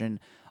film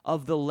version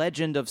of The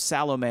Legend of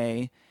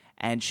Salome.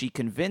 And she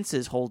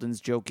convinces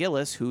Holden's Joe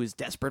Gillis, who is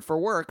desperate for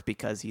work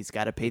because he's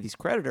got to pay these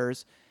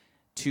creditors,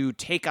 to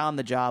take on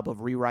the job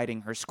of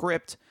rewriting her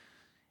script.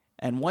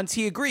 And once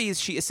he agrees,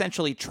 she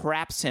essentially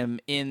traps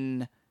him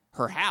in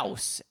her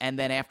house. And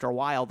then after a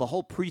while, the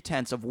whole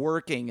pretense of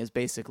working is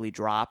basically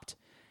dropped.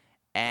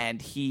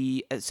 And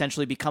he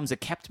essentially becomes a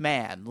kept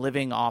man,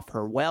 living off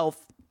her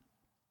wealth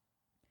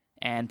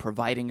and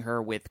providing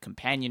her with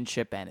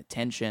companionship and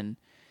attention.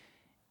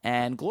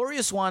 And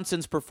Gloria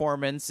Swanson's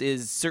performance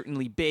is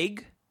certainly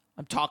big.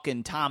 I'm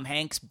talking Tom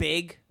Hanks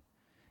big.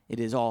 It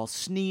is all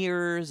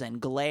sneers and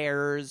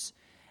glares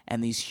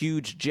and these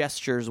huge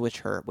gestures with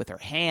her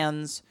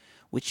hands,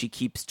 which she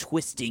keeps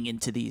twisting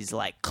into these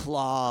like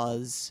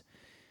claws.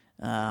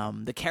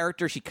 The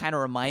character she kind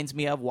of reminds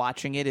me of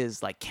watching it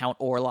is like Count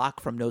Orlok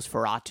from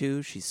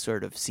Nosferatu. She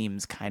sort of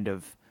seems kind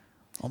of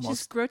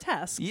almost... She's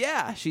grotesque.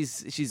 Yeah,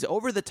 she's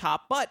over the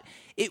top, but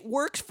it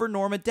works for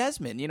Norma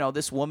Desmond, you know,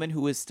 this woman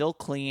who is still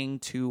clinging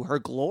to her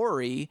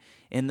glory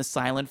in the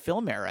silent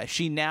film era.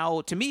 She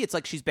now, to me, it's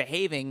like she's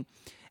behaving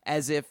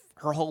as if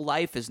her whole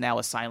life is now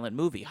a silent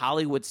movie.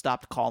 Hollywood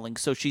stopped calling,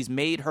 so she's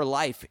made her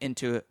life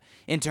into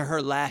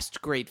her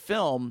last great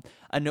film,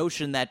 a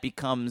notion that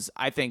becomes,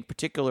 I think,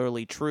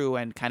 particularly true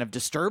and kind of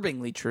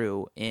disturbingly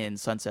true in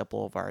Sunset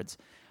Boulevard's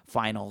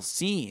final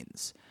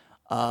scenes.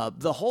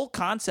 The whole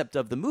concept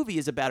of the movie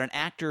is about an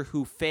actor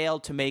who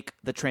failed to make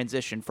the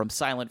transition from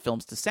silent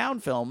films to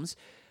sound films,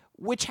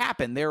 which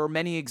happened. There are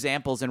many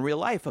examples in real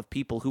life of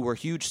people who were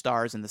huge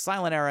stars in the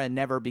silent era and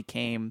never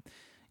became,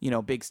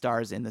 big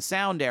stars in the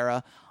sound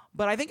era.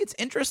 But I think it's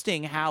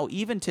interesting how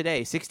even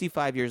today,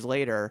 65 years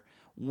later,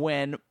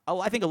 when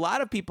I think a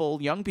lot of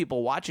people, young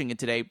people watching it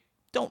today,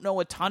 don't know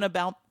a ton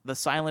about the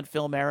silent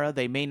film era.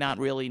 They may not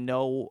really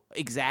know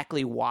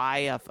exactly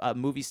why a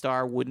movie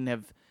star wouldn't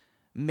have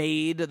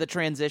made the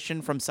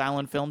transition from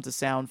silent film to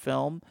sound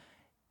film.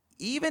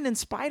 Even in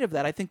spite of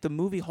that, I think the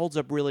movie holds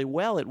up really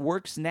well. It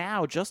works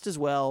now just as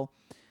well.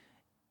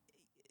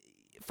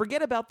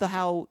 Forget about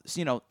how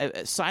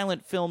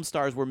silent film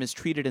stars were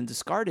mistreated and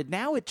discarded.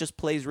 Now it just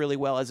plays really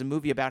well as a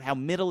movie about how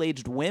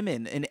middle-aged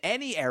women in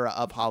any era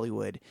of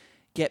Hollywood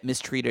get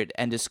mistreated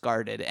and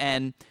discarded.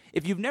 And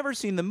if you've never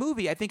seen the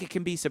movie, I think it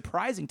can be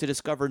surprising to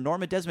discover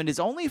Norma Desmond is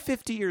only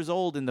 50 years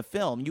old in the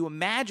film. You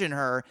imagine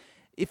her,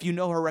 if you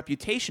know her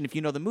reputation, if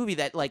you know the movie,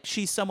 that like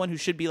she's someone who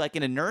should be like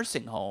in a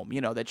nursing home,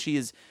 that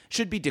she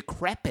should be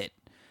decrepit.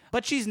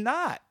 But she's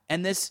not.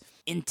 And this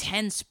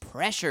intense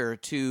pressure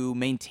to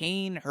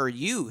maintain her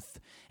youth,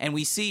 and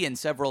we see in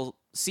several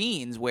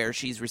scenes where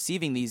she's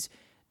receiving these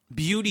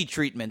beauty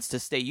treatments to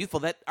stay youthful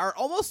that are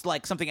almost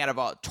like something out of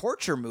a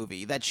torture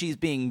movie, that she's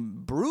being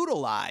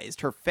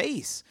brutalized, her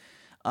face,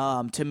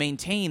 to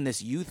maintain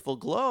this youthful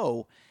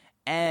glow.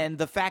 And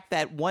the fact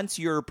that once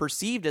you're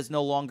perceived as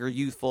no longer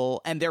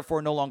youthful and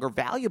therefore no longer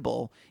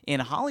valuable in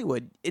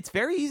Hollywood, it's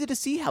very easy to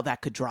see how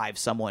that could drive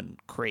someone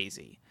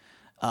crazy.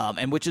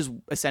 And which is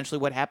essentially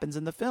what happens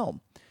in the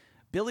film.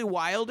 Billy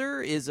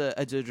Wilder is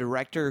a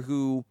director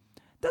who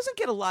doesn't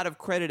get a lot of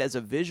credit as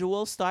a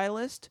visual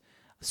stylist.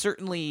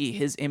 Certainly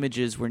his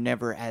images were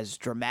never as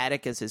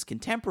dramatic as his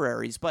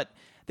contemporaries, but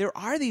there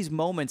are these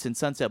moments in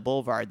Sunset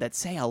Boulevard that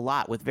say a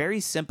lot with very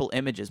simple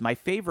images. My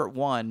favorite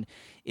one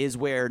is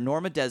where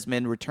Norma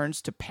Desmond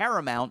returns to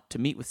Paramount to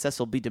meet with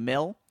Cecil B.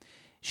 DeMille.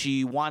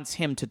 She wants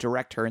him to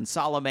direct her in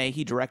Salome.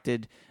 He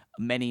directed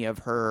many of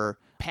her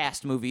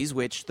past movies,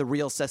 which the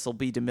real Cecil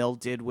B. DeMille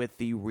did with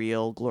the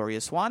real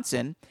Gloria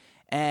Swanson.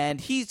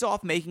 And he's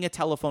off making a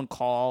telephone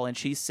call, and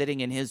she's sitting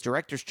in his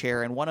director's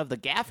chair, and one of the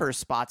gaffers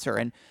spots her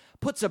and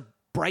puts a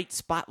bright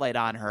spotlight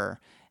on her.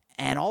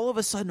 And all of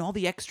a sudden, all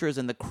the extras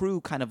and the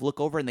crew kind of look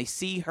over, and they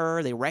see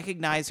her, they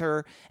recognize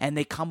her, and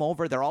they come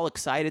over. They're all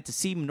excited to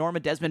see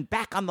Norma Desmond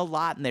back on the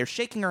lot, and they're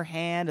shaking her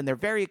hand, and they're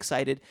very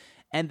excited.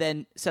 And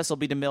then Cecil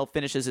B. DeMille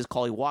finishes his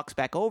call. He walks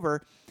back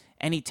over,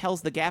 and he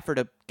tells the gaffer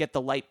to get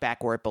the light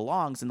back where it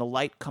belongs, and the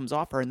light comes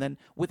off her. And then,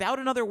 without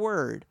another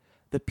word,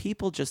 the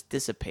people just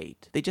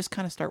dissipate. They just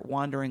kind of start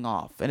wandering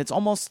off. And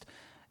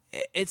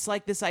it's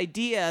like this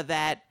idea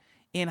that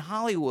in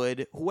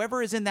Hollywood,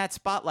 whoever is in that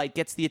spotlight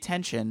gets the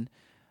attention,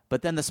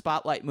 but then the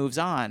spotlight moves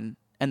on,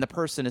 and the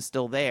person is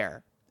still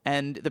there.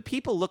 And the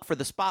people look for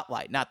the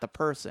spotlight, not the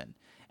person.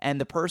 And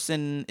the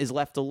person is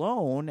left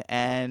alone,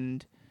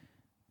 and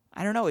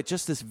I don't know, it's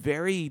just this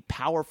very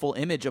powerful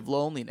image of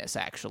loneliness,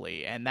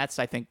 actually. And that's,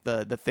 I think,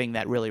 the thing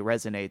that really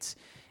resonates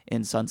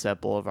in Sunset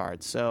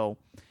Boulevard. So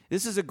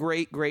this is a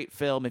great, great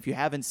film. If you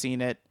haven't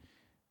seen it,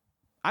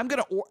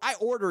 I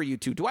order you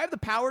to. Do I have the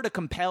power to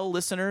compel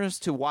listeners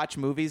to watch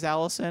movies,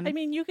 Allison? I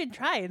mean, you could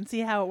try and see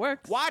how it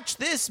works. Watch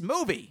this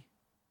movie.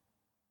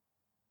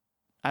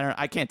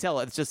 I can't tell.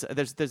 It's just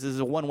there's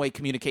a one-way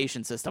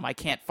communication system. I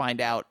can't find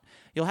out.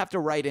 You'll have to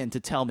write in to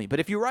tell me. But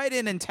if you write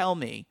in and tell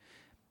me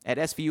at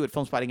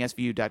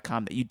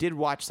svu@filmspottingsvu.com that you did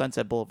watch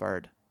Sunset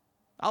Boulevard,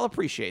 I'll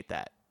appreciate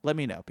that. Let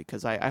me know,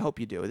 because I hope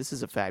you do. This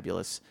is a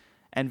fabulous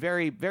and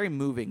very, very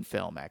moving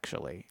film,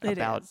 actually.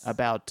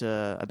 About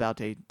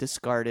a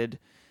discarded,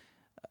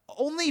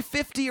 only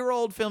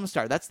 50-year-old film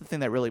star. That's the thing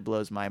that really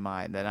blows my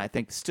mind, and I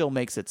think still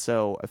makes it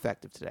so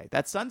effective today.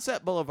 That's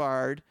Sunset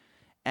Boulevard,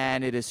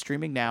 and it is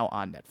streaming now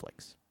on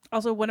Netflix.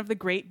 Also, one of the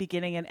great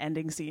beginning and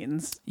ending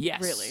scenes.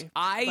 Yes. Really.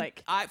 I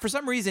for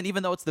some reason,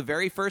 even though it's the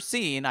very first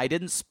scene, I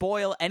didn't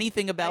spoil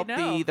anything about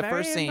the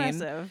first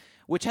scene,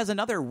 which has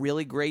another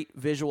really great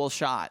visual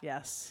shot.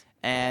 Yes.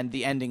 And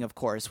the ending, of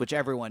course, which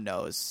everyone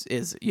knows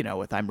is,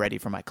 with I'm ready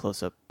for my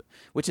close-up,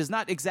 which is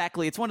not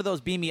exactly, it's one of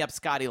those beam me up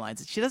Scotty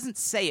lines. She doesn't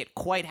say it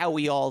quite how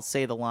we all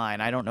say the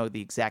line. I don't know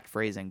the exact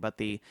phrasing, but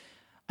the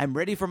I'm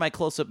ready for my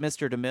close-up,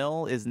 Mr.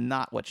 DeMille, is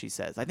not what she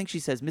says. I think she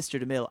says,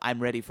 Mr. DeMille, I'm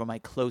ready for my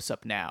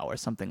close-up now, or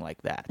something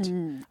like that.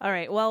 All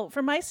right. Well,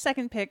 for my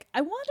second pick,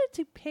 I wanted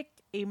to pick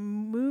a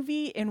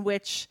movie in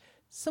which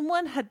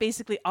someone had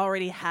basically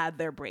already had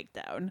their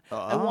breakdown.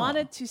 I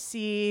wanted to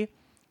see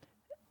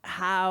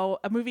how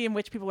a movie in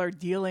which people are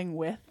dealing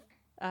with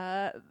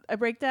a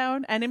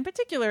breakdown, and in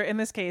particular, in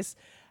this case,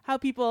 how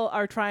people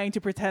are trying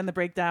to pretend the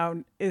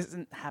breakdown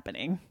hasn't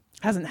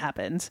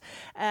happened.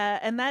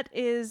 And that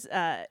is,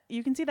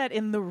 you can see that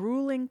in The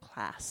Ruling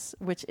Class,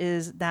 which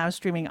is now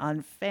streaming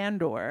on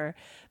Fandor.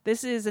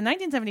 This is a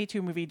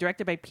 1972 movie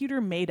directed by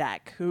Peter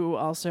Medak, who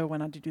also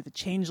went on to do The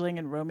Changeling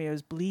and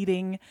Romeo's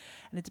Bleeding.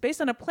 And it's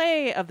based on a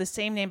play of the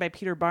same name by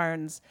Peter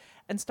Barnes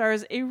and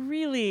stars a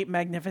really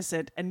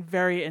magnificent and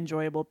very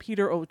enjoyable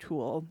Peter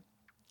O'Toole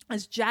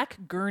as Jack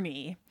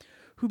Gurney,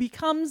 who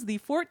becomes the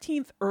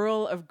 14th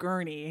Earl of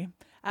Gurney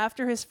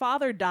after his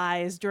father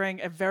dies during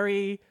a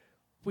very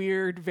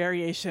weird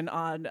variation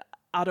on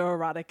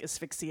autoerotic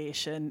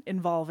asphyxiation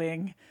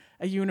involving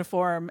a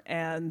uniform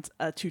and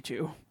a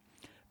tutu.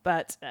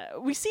 But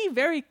we see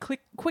very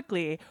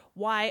quickly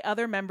why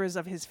other members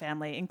of his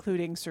family,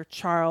 including Sir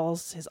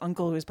Charles, his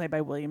uncle, who is played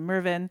by William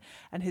Mervyn,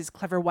 and his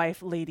clever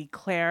wife, Lady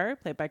Clare,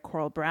 played by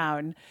Coral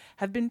Brown,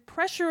 have been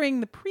pressuring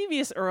the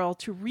previous Earl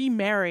to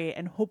remarry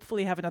and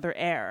hopefully have another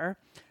heir,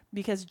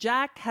 because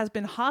Jack has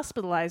been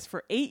hospitalized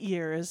for 8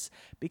 years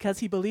because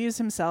he believes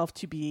himself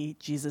to be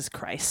Jesus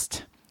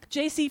Christ.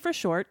 JC for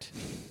short.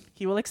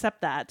 He will accept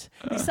that.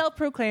 The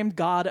self-proclaimed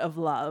God of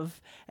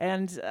love.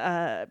 And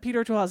Peter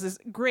O'Toole has this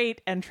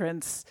great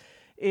entrance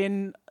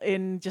in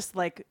just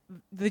like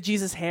the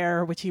Jesus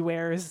hair, which he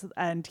wears.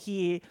 And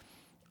he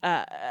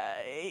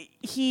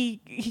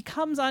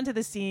comes onto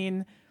the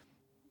scene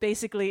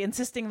basically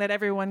insisting that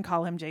everyone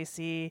call him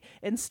JC,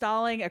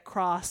 installing a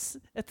cross.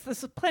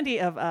 There's plenty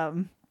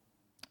of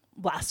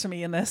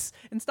blasphemy in this.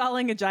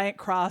 Installing a giant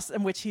cross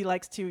in which he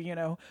likes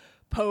to,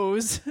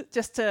 pose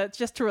just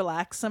to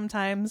relax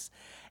sometimes.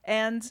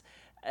 And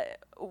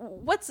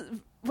what's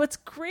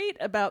great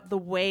about the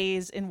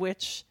ways in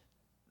which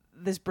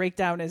this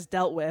breakdown is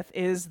dealt with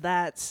is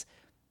that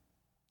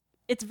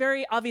it's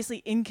very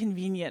obviously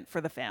inconvenient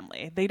for the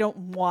family. They don't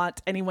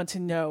want anyone to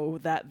know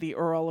that the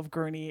Earl of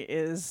Gurney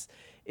is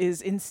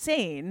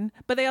insane,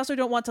 but they also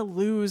don't want to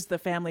lose the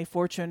family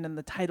fortune and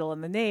the title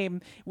and the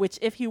name, which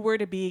if he were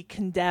to be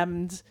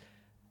condemned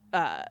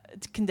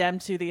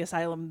to the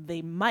asylum,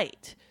 they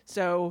might.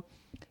 So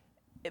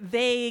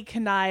they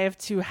connive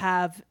to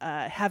have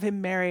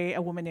him marry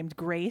a woman named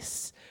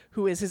Grace,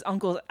 who is his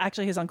uncle's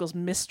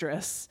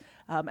mistress.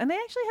 And they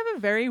actually have a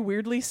very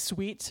weirdly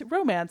sweet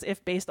romance,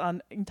 if based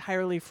on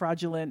entirely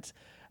fraudulent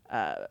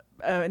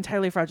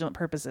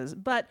purposes.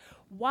 But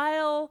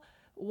while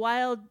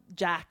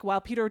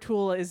Peter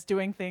O'Toole is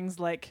doing things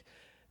like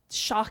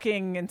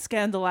shocking and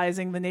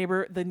scandalizing the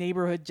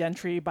neighborhood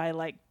gentry by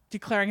like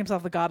declaring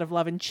himself the god of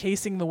love and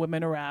chasing the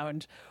women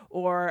around,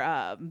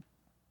 or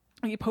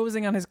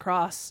posing on his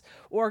cross,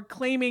 or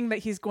claiming that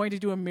he's going to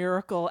do a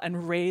miracle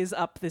and raise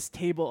up this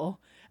table,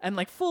 and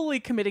like fully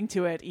committing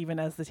to it, even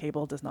as the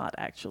table does not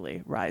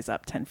actually rise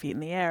up 10 feet in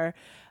the air.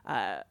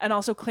 And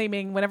also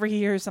claiming whenever he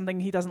hears something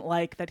he doesn't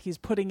like, that he's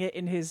putting it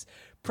in his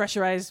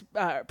pressurized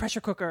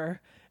pressure cooker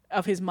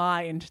of his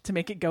mind to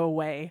make it go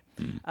away.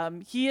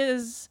 He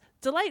is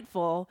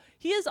delightful.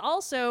 He is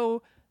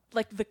also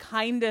like the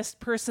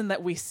kindest person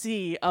that we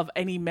see of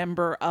any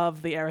member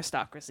of the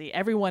aristocracy.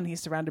 Everyone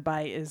he's surrounded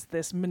by is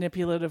this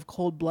manipulative,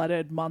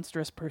 cold-blooded,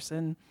 monstrous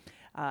person.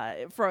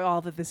 For all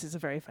that this is a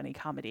very funny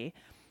comedy.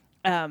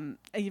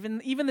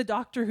 Even the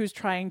doctor who's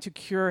trying to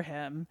cure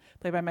him,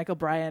 played by Michael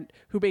Bryant,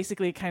 who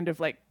basically kind of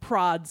like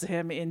prods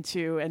him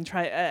into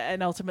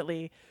and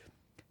ultimately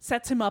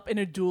sets him up in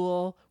a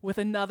duel with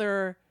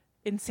another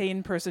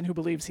insane person who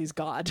believes he's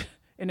God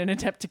in an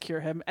attempt to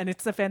cure him. And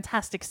it's a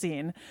fantastic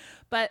scene.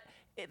 But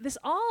this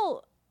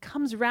all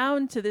comes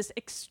round to this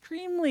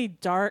extremely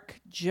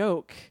dark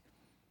joke,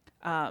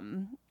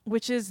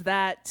 which is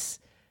that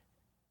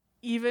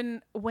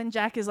even when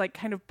Jack is like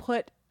kind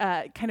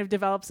of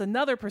develops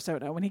another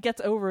persona, when he gets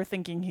over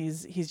thinking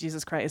he's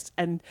Jesus Christ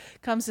and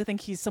comes to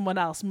think he's someone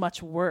else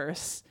much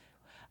worse,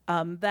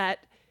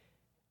 that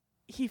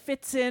he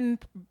fits in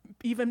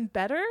even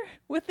better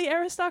with the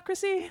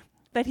aristocracy,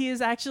 that he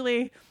is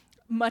actually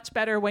much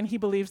better when he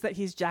believes that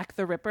he's Jack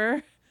the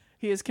Ripper.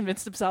 He has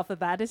convinced himself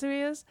that is who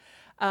he is.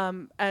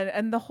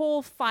 And the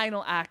whole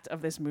final act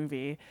of this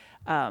movie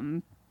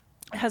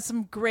has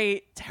some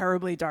great,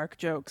 terribly dark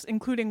jokes,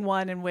 including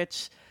one in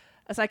which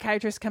a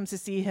psychiatrist comes to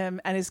see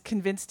him and is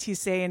convinced he's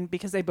sane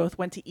because they both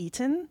went to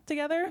Eton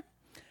together.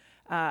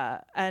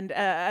 And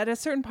at a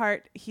certain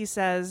part, he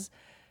says,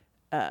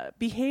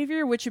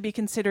 behavior which would be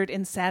considered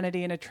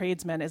insanity in a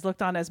tradesman is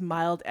looked on as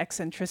mild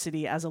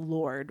eccentricity as a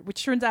lord,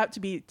 which turns out to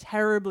be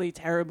terribly,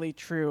 terribly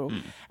true.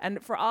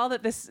 And for all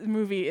that this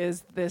movie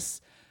is this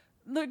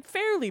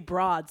fairly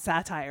broad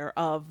satire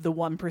of the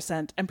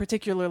 1%, and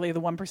particularly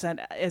the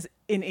 1% as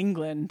in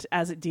England,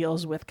 as it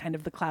deals with kind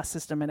of the class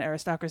system and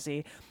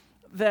aristocracy,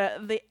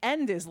 the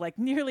end is like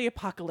nearly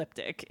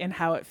apocalyptic in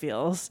how it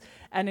feels,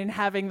 and in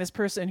having this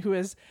person who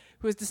has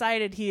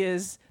decided he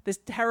is this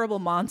terrible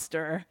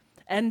monster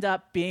end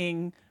up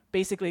being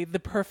basically the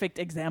perfect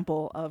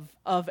example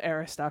of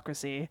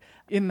aristocracy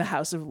in the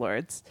House of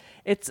Lords.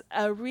 It's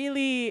a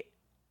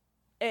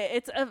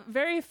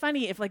very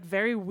funny, if like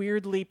very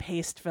weirdly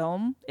paced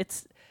film.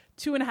 It's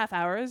 2.5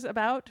 hours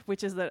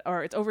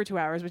it's over 2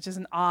 hours, which is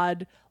an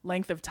odd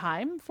length of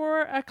time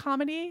for a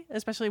comedy,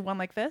 especially one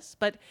like this.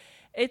 But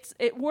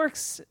it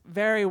works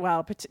very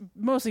well,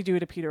 mostly due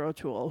to Peter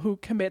O'Toole, who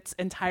commits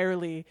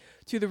entirely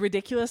to the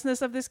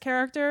ridiculousness of this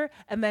character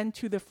and then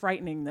to the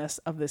frighteningness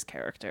of this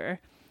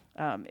character.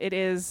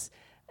 It's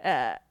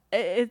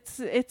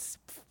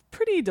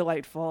pretty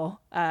delightful,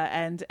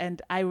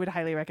 and I would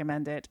highly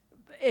recommend it.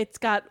 It's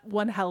got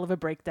one hell of a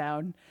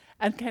breakdown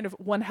and kind of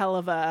one hell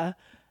of a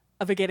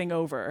getting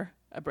over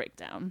a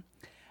breakdown.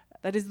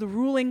 That is The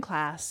Ruling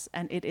Class,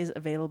 and it is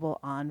available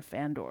on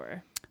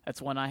Fandor.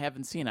 That's one I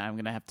haven't seen. I'm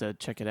going to have to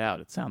check it out.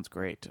 It sounds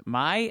great.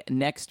 My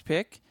next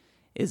pick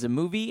is a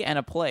movie and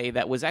a play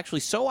that was actually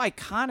so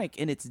iconic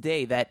in its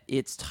day that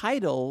its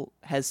title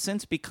has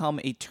since become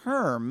a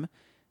term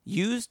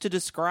used to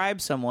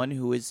describe someone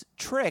who is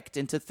tricked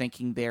into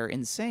thinking they're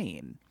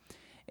insane.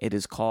 It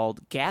is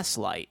called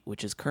Gaslight,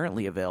 which is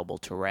currently available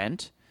to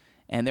rent.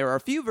 And there are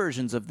a few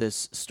versions of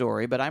this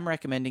story, but I'm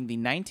recommending the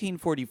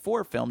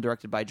 1944 film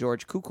directed by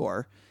George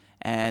Cukor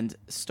and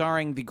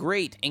starring the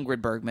great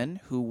Ingrid Bergman,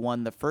 who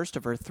won the first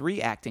of her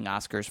 3 acting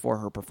Oscars for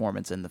her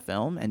performance in the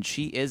film. And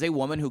she is a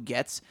woman who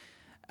gets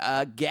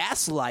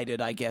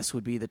gaslighted, I guess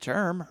would be the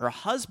term. Her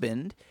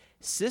husband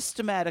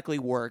systematically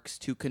works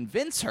to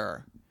convince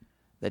her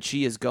that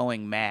she is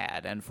going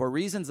mad. And for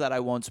reasons that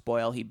I won't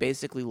spoil, he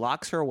basically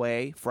locks her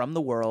away from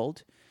the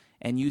world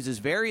and uses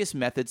various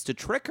methods to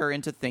trick her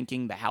into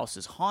thinking the house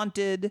is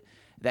haunted,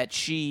 that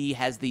she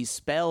has these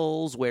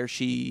spells where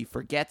she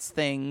forgets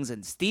things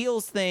and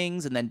steals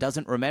things and then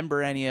doesn't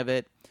remember any of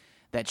it,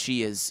 that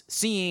she is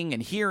seeing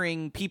and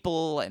hearing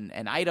people and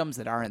items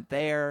that aren't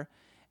there.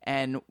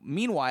 And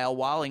meanwhile,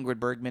 while Ingrid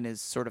Bergman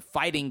is sort of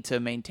fighting to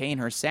maintain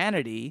her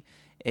sanity,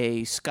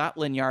 a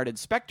Scotland Yard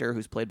inspector,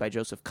 who's played by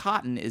Joseph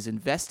Cotten, is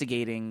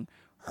investigating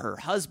her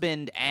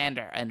husband and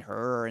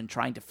her and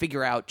trying to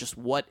figure out just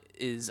what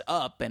is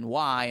up and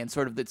why, and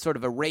it's sort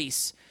of a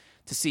race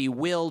to see,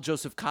 will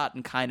Joseph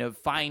Cotten kind of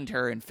find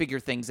her and figure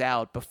things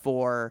out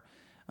before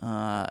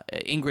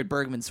Ingrid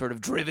Bergman's sort of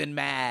driven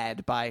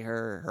mad by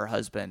her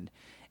husband.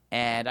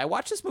 And I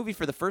watched this movie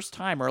for the first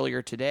time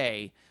earlier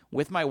today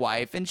with my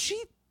wife, and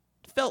she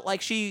felt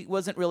like she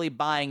wasn't really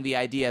buying the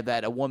idea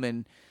that a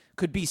woman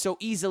could be so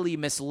easily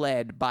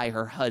misled by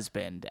her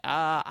husband.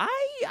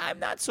 I'm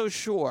not so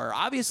sure.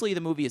 Obviously,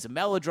 the movie is a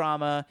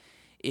melodrama.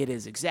 It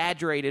is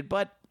exaggerated,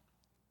 but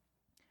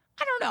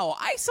I don't know.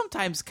 I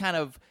sometimes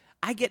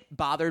I get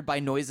bothered by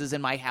noises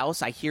in my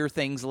house. I hear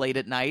things late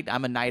at night.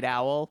 I'm a night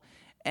owl.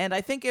 And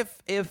I think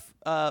if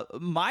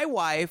my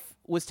wife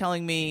was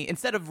telling me,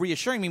 instead of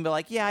reassuring me, be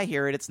like, yeah, I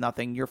hear it, it's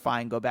nothing, you're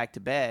fine, go back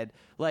to bed.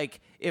 Like,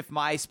 if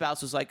my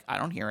spouse was like, I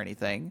don't hear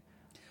anything,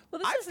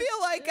 I feel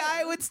like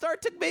I would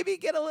start to maybe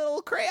get a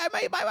little crazy.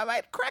 I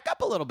might crack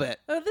up a little bit.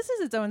 Oh, this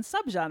is its own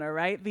subgenre,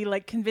 right? The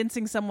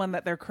convincing someone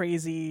that they're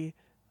crazy,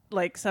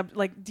 like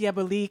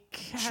Diabolique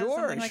has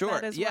something like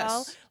that as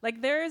well.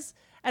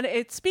 And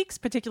it speaks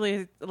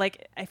particularly,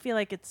 I feel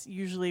like it's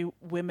usually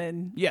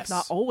women,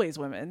 not always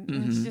women.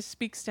 Mm-hmm. It just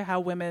speaks to how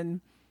women,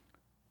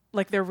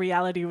 their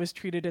reality was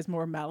treated as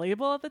more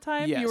malleable at the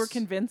time. Yes. You were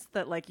convinced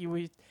that,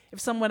 if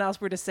someone else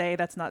were to say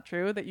that's not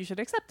true, that you should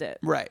accept it.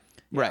 Right.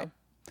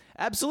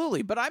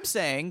 Absolutely. But I'm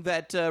saying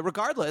that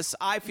regardless,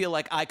 I feel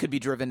like I could be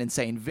driven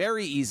insane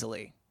very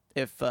easily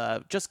if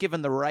just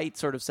given the right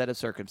sort of set of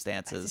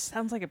circumstances. It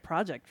sounds like a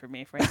project for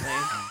me, frankly.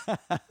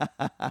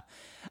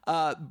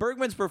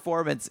 Bergman's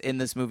performance in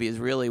this movie is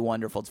really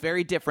wonderful. It's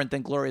very different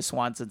than Gloria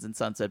Swanson's in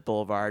Sunset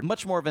Boulevard.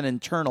 Much more of an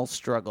internal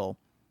struggle.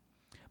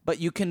 But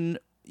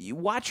you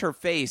watch her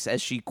face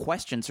as she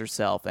questions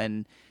herself,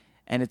 and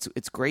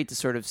it's great to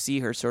sort of see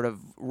her sort of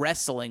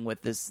wrestling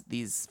with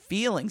these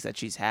feelings that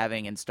she's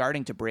having and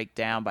starting to break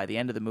down by the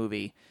end of the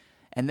movie.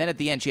 And then at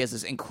the end, she has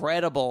this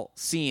incredible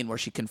scene where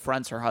she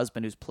confronts her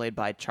husband, who's played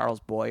by Charles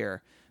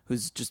Boyer,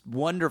 who's just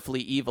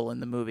wonderfully evil in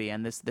the movie.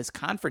 And this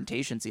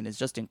confrontation scene is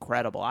just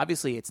incredible.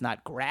 Obviously, it's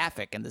not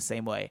graphic in the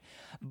same way,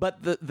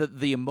 but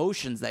the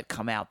emotions that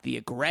come out, the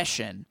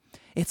aggression,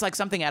 it's like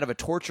something out of a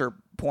torture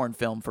porn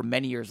film from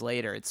many years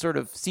later. It sort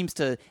of seems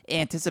to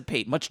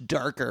anticipate much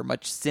darker,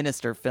 much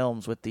sinister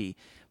films with the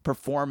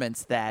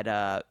performance that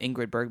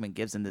Ingrid Bergman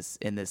gives in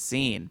this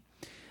scene.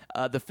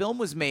 The film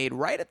was made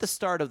right at the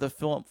start of the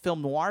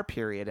film noir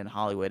period in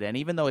Hollywood, and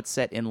even though it's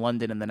set in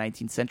London in the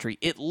 19th century,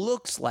 it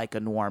looks like a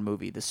noir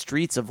movie. The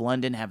streets of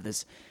London have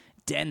this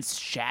dense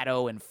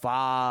shadow and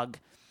fog,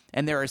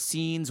 and there are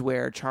scenes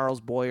where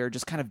Charles Boyer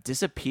just kind of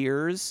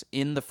disappears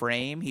in the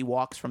frame. He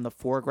walks from the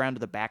foreground to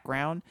the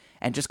background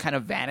and just kind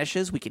of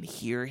vanishes. We can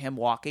hear him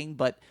walking,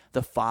 but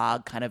the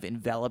fog kind of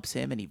envelops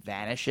him and he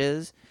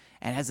vanishes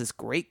and has this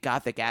great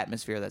gothic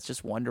atmosphere that's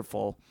just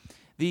wonderful.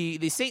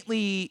 The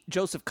saintly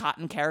Joseph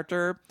Cotten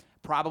character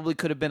probably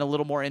could have been a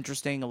little more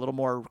interesting, a little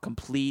more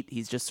complete.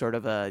 He's just sort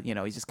of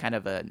he's just kind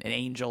of an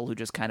angel who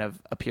just kind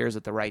of appears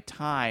at the right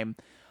time.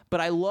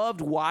 But I loved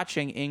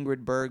watching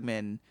Ingrid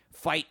Bergman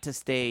fight to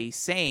stay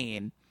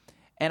sane.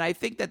 And I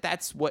think that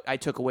that's what I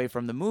took away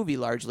from the movie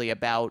largely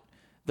about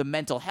the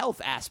mental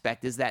health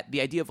aspect, is that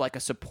the idea of a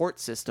support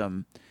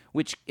system,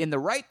 which in the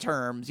right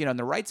terms, in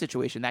the right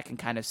situation, that can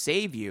kind of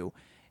save you,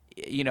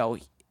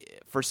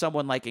 for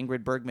someone like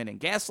Ingrid Bergman in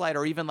Gaslight,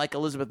 or even like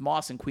Elizabeth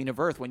Moss in Queen of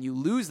Earth, when you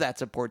lose that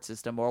support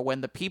system, or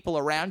when the people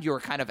around you are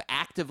kind of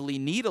actively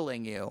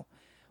needling you,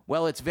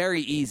 well, it's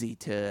very easy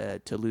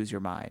to lose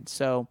your mind.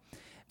 So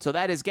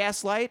that is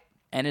Gaslight,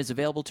 and is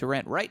available to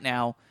rent right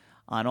now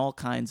on all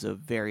kinds of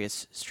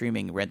various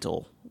streaming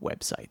rental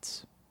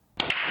websites.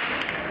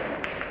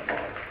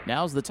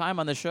 Now's the time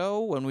on the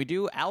show when we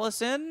do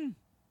Allison.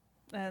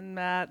 And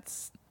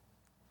that's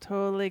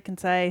totally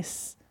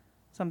concise.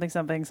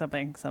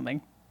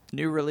 Something.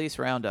 New release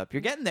roundup.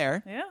 You're getting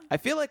there. Yeah. I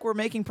feel like we're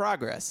making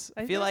progress.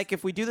 I feel just- like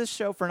if we do this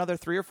show for another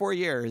 3 or 4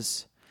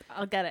 years,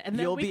 I'll get it. And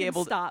then You'll we be can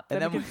able to- stop.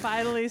 and Then we then can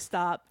finally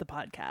stop the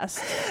podcast.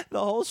 the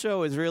whole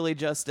show is really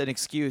just an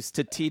excuse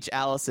to teach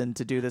Allison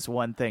to do this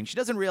one thing. She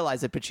doesn't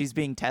realize it, but she's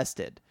being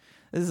tested.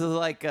 This is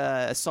like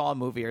a Saw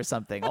movie or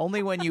something.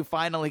 Only when you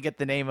finally get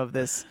the name of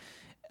this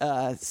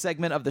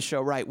segment of the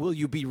show right will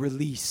you be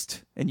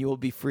released, and you will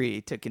be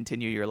free to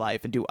continue your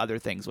life and do other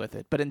things with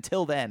it. But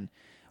until then,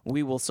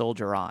 we will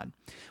soldier on.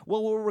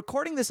 Well, we're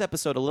recording this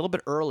episode a little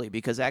bit early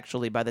because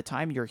actually by the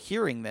time you're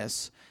hearing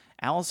this,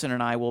 Allison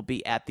and I will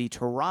be at the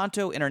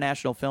Toronto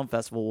International Film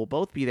Festival. We'll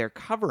both be there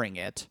covering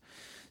it.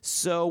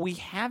 So we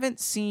haven't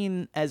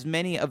seen as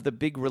many of the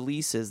big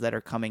releases that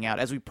are coming out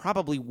as we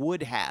probably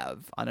would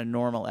have on a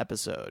normal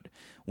episode.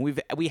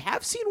 We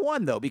have seen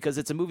one, though, because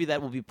it's a movie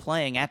that will be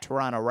playing at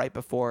Toronto right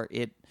before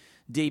it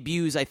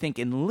debuts, I think,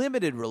 in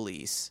limited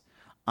release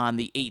on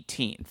the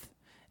 18th.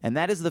 And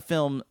that is the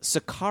film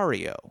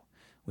Sicario,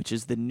 which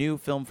is the new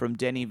film from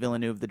Denis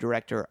Villeneuve, the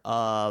director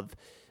of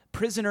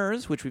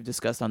Prisoners, which we've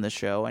discussed on this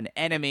show, and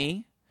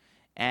Enemy.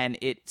 And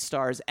it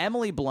stars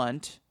Emily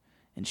Blunt,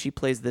 and she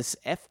plays this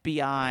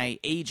FBI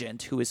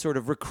agent who is sort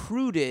of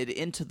recruited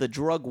into the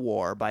drug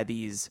war by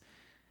these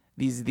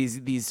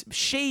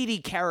shady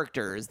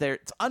characters.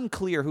 It's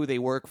unclear who they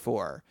work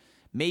for.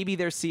 Maybe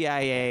they're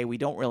CIA. We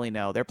don't really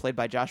know. They're played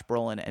by Josh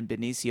Brolin and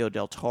Benicio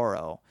del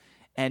Toro.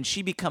 And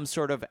she becomes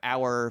sort of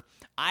our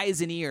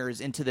eyes and ears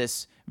into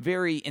this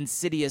very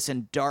insidious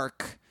and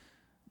dark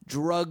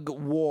drug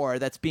war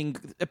that's being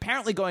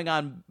apparently going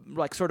on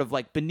like sort of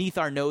like beneath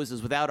our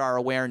noses without our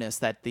awareness,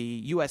 that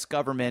the U.S.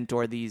 government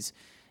or these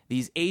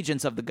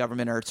agents of the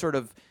government are sort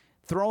of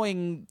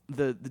throwing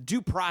the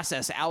due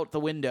process out the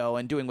window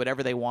and doing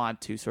whatever they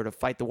want to sort of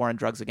fight the war on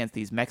drugs against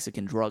these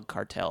Mexican drug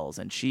cartels.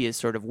 And she is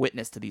sort of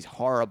witness to these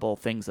horrible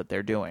things that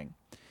they're doing.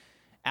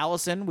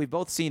 Allison, we've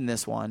both seen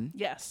this one.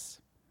 Yes.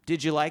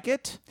 Did you like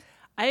it?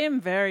 I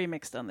am very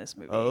mixed on this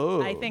movie.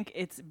 Oh. I think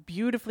it's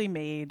beautifully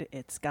made.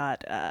 It's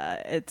got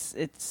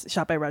it's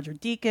shot by Roger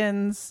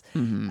Deakins.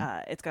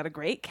 It's got a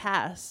great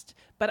cast,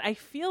 but I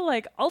feel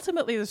like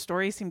ultimately the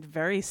story seemed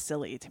very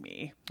silly to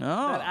me. Oh.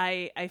 That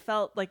I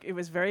felt like it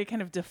was very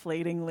kind of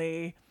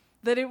deflatingly,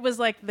 that it was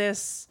like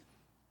this.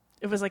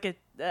 It was like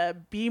a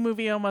B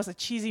movie, almost a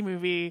cheesy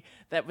movie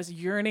that was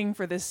yearning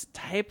for this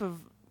type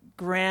of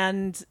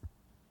grand.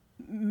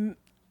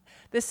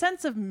 This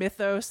sense of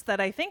mythos that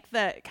I think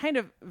that kind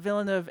of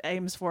Villeneuve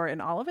aims for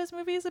in all of his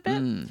movies a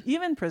bit,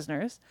 even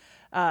Prisoners,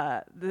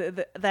 that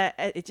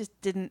it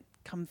just didn't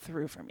come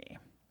through for me.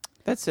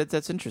 That's it.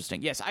 That's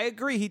interesting. Yes, I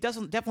agree. He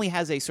definitely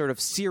has a sort of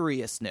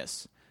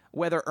seriousness,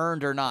 whether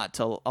earned or not,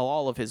 to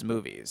all of his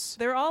movies.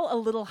 They're all a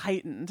little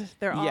heightened.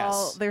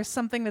 Yes. There's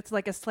something that's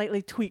like a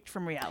slightly tweaked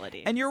from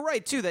reality. And you're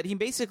right, too, that he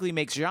basically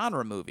makes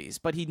genre movies,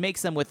 but he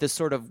makes them with this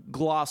sort of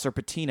gloss or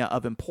patina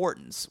of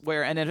importance.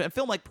 And in a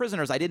film like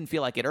Prisoners, I didn't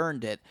feel like it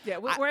earned it. Yeah,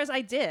 whereas I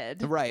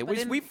did. Right.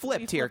 But We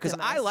flipped here, because in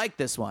I this. like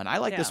this one. I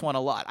like this one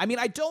a lot. I mean,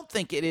 I don't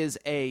think it is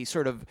a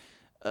sort of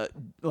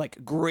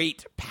like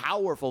great,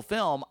 powerful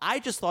film. I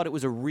just thought it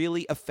was a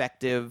really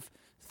effective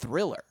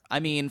thriller. I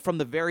mean, from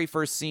the very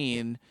first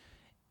scene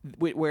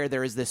where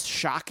there is this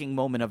shocking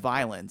moment of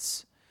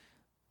violence,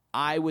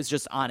 I was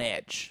just on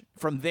edge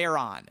from there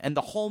on. And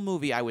the whole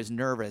movie, I was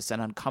nervous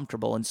and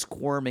uncomfortable and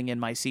squirming in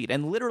my seat.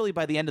 And literally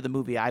by the end of the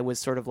movie, I was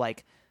sort of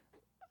like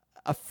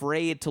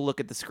afraid to look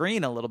at the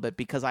screen a little bit,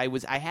 because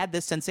I had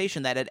this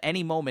sensation that at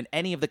any moment,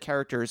 any of the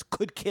characters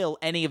could kill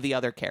any of the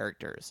other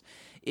characters.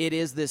 It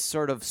is this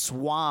sort of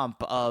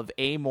swamp of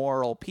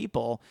amoral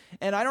people.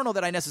 And I don't know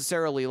that I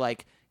necessarily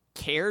like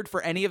cared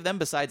for any of them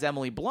besides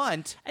Emily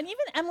Blunt. And even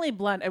Emily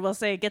Blunt, I will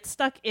say, gets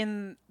stuck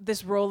in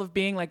this role of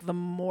being like the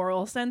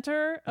moral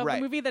center of Right.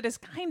 the movie that is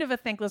kind of a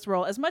thankless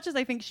role, as much as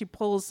I think she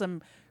pulls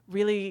some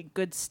really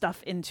good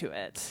stuff into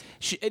it.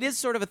 It is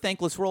sort of a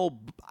thankless role,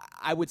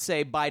 I would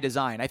say, by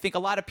design. I think a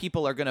lot of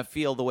people are going to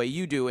feel the way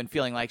you do and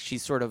feeling like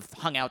she's sort of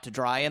hung out to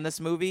dry in this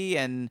movie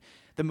and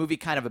the movie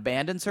kind of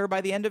abandons her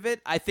by the end of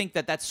it. I think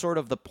that that's sort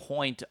of the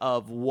point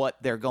of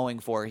what they're going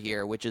for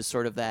here, which is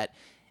sort of that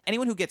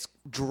anyone who gets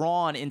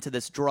drawn into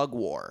this drug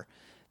war,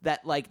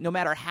 that like no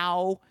matter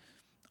how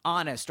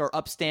honest or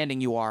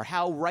upstanding you are,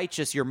 how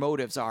righteous your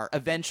motives are,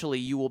 eventually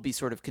you will be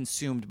sort of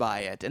consumed by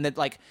it. And that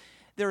like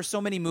there are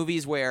so many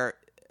movies where,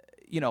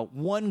 you know,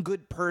 one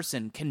good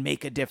person can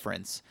make a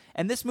difference.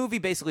 And this movie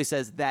basically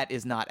says that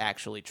is not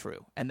actually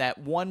true, and that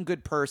one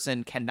good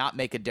person cannot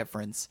make a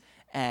difference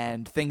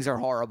and things are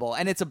horrible.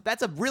 And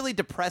that's a really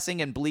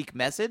depressing and bleak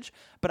message,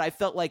 but I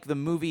felt like the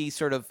movie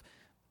sort of,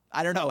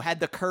 I don't know, had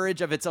the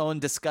courage of its own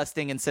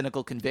disgusting and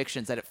cynical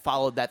convictions, that it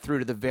followed that through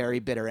to the very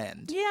bitter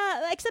end.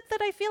 Yeah, except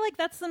that I feel like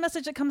that's the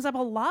message that comes up a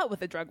lot with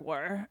the drug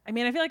war. I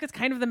mean, I feel like it's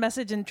kind of the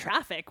message in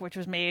Traffic, which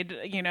was made,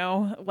 you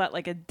know,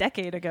 like a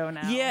decade ago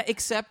now. Yeah,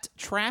 except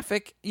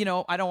Traffic, you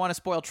know, I don't want to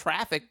spoil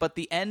Traffic, but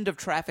the end of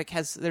Traffic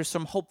there's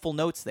some hopeful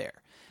notes there.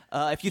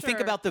 If you think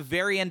Sure. about the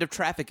very end of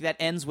Traffic, that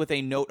ends with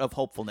a note of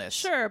hopefulness.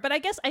 Sure, but I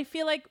guess I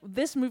feel like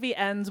this movie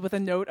ends with a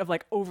note of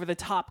like over the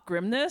top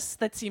grimness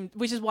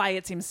which is why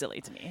it seems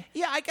silly to me.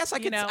 Yeah, I guess I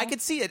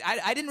could see it.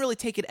 I didn't really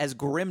take it as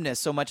grimness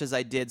so much as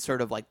I did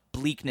sort of like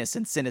bleakness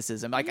and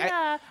cynicism. Like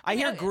Yeah, I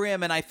hear yeah.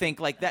 grim and I think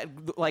like that.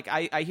 Like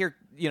I hear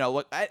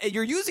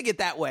you're using it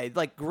that way.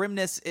 Like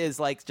grimness is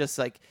like just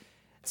like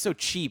so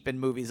cheap in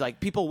movies. Like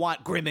people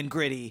want grim and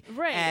gritty,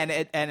 Right.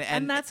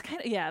 And that's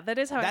kind of that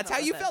is how that's I how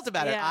felt you with felt this.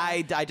 about it.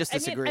 Yeah. I just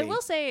disagree. I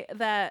will say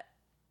that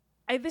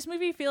this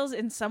movie feels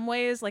in some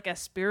ways like a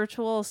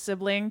spiritual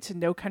sibling to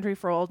No Country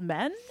for Old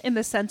Men in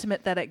the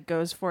sentiment that it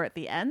goes for at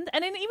the end,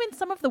 and in even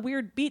some of the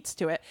weird beats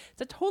to it.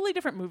 It's a totally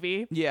different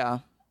movie, Yeah.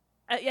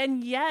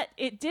 and yet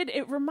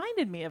it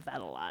reminded me of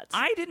that a lot.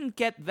 I didn't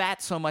get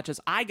that so much as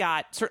I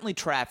got certainly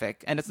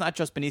Traffic, and it's not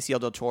just Benicio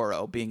del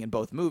Toro being in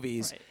both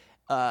movies.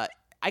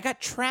 I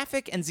got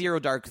Traffic and Zero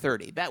Dark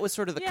 30. That was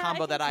sort of the Yeah, I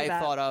combo can that see I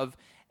that. thought of.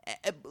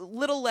 A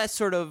little less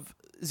sort of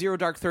Zero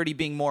Dark 30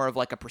 being more of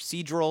like a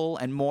procedural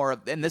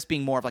and this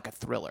being more of like a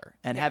thriller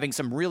and having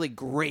some really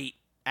great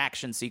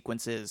action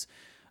sequences.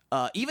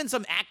 Even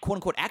some quote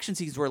unquote action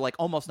scenes where like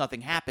almost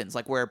nothing happens,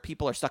 like where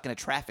people are stuck in a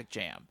traffic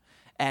jam.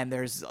 And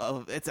it's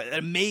an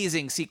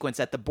amazing sequence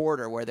at the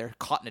border where they're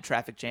caught in a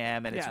traffic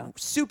jam, and it's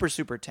super,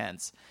 super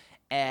tense.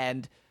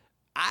 And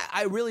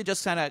I really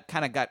just kind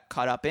of got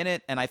caught up in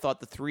it, and I thought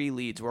the three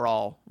leads were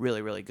all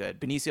really, really good.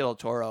 Benicio del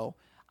Toro,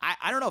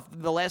 I don't know if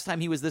the last time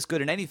he was this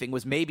good in anything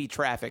was maybe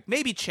Traffic,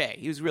 maybe Che.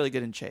 He was really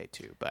good in Che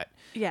too, but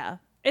Yeah.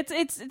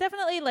 It's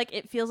definitely like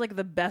it feels like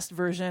the best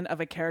version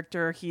of a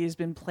character he's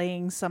been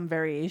playing some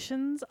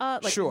variations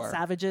like in Sure.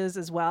 Savages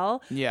as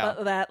well. Yeah.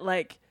 But that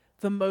like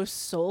the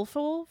most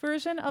soulful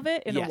version of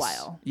it in a yes.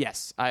 while.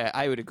 Yes,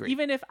 I would agree.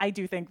 Even if I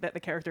do think that the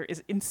character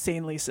is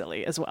insanely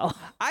silly as well.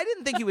 I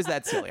didn't think he was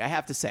that silly, I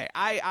have to say.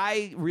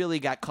 I really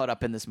got caught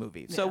up in this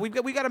movie. So we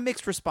got a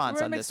mixed response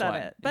We're on mixed this on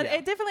one. it. But Yeah.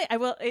 it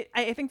definitely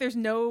I think there's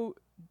no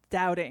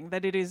doubting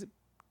that it is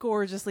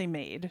gorgeously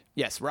made.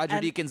 Yes, Roger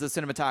And- Deakins, the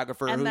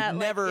cinematographer, who that, like,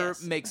 never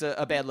yes. makes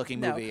a bad looking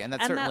movie, and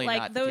that's certainly that,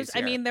 like, not those. the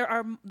case I mean,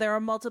 here. there are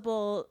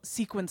multiple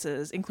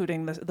sequences,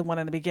 including the one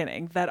in the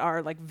beginning, that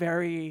are like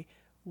very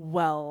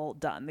well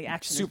done. The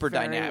action super is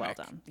very dynamic. well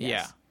done. Yeah,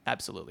 Yes.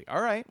 absolutely.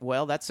 All right.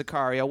 Well, that's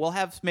Sicario. We'll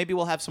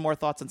have some more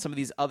thoughts on some of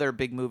these other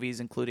big movies,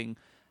 including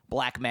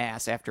Black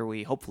Mass, after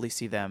we hopefully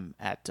see them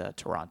at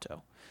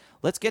Toronto.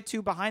 Let's get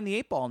to Behind the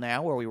Eight Ball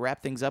now, where we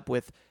wrap things up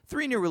with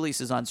 3 new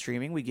releases on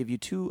streaming. We give you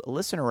 2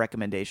 listener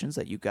recommendations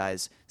that you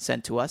guys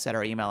sent to us at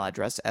our email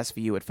address,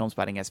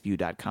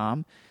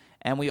 svu@filmspottingsvu.com.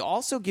 And we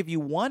also give you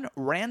 1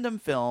 random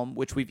film,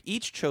 which we've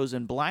each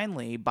chosen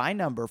blindly by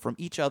number from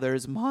each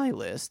other's My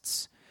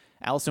Lists.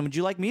 Allison, would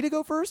you like me to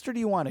go first, or do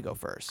you want to go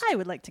first? I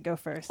would like to go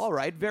first. All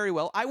right, very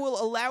well. I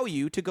will allow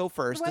you to go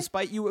first, Why-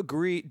 despite you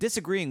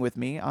disagreeing with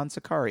me on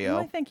Sicario.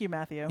 Why, thank you,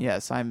 Matthew.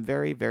 Yes, I'm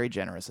very, very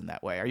generous in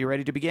that way. Are you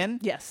ready to begin?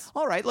 Yes.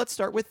 All right, let's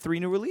start with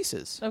 3 new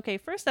releases. Okay,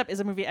 first up is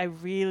a movie I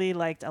really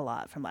liked a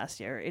lot from last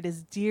year. It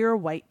is Dear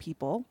White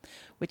People,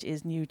 which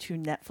is new to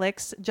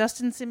Netflix.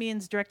 Justin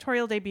Simeon's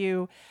directorial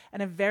debut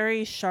and a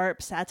very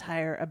sharp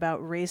satire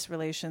about race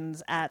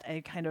relations at a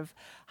kind of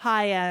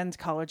high-end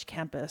college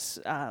campus.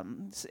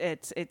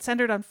 It's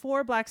centered on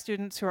 4 black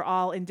students who are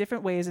all in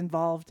different ways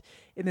involved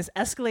in this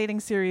escalating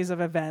series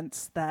of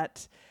events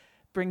that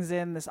brings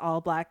in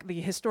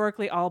the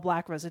historically all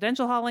black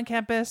residential hall on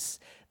campus,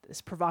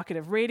 this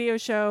provocative radio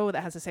show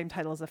that has the same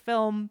title as the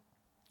film,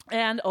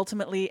 and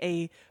ultimately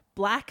a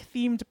black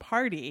themed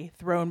party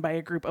thrown by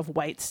a group of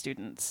white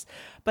students.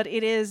 But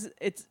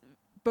it's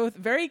both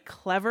very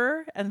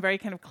clever and very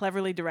kind of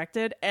cleverly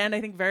directed, and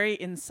I think very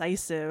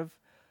incisive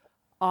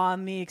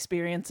on the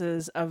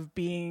experiences of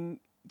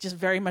being just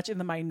very much in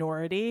the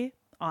minority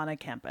on a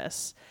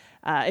campus,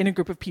 in a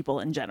group of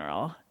people in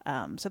general.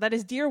 So that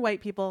is Dear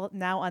White People,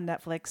 now on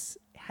Netflix.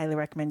 Highly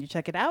recommend you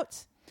check it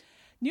out.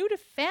 New to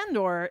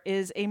Fandor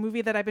is a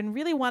movie that I've been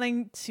really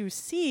wanting to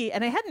see,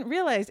 and I hadn't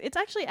realized it's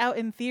actually out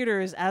in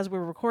theaters as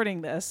we're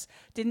recording this.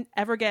 Didn't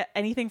ever get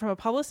anything from a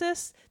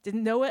publicist.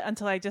 Didn't know it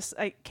until I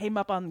came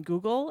up on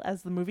Google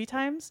as the movie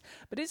times.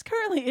 But it's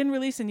currently in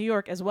release in New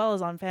York as well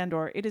as on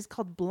Fandor. It is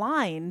called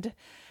Blind,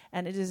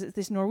 and it is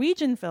this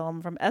Norwegian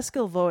film from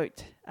Eskil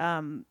Vogt.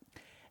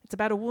 It's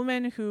about a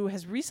woman who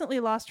has recently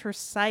lost her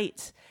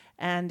sight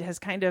and has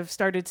kind of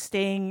started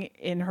staying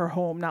in her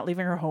home, not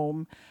leaving her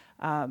home.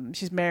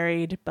 She's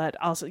married, but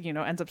also,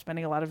 ends up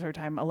spending a lot of her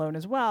time alone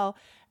as well.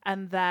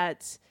 And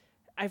that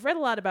I've read a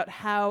lot about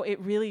how it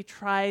really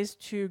tries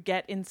to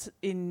get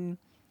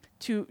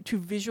to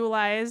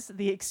visualize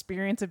the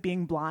experience of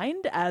being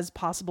blind, as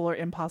possible or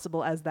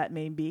impossible as that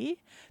may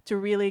be, to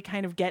really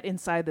kind of get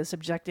inside the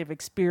subjective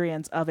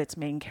experience of its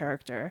main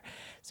character.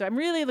 So I'm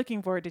really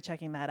looking forward to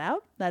checking that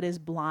out. That is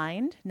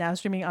Blind, now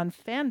streaming on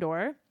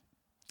Fandor.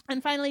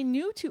 And finally,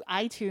 new to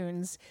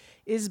iTunes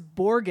is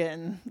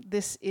Borgen.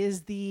 This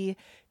is the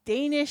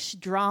Danish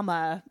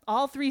drama,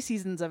 all 3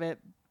 seasons of it.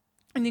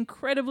 An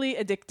incredibly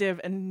addictive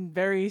and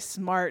very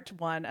smart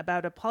one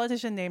about a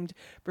politician named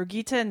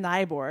Birgitte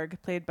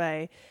Nyborg, played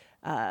by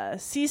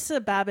Sisa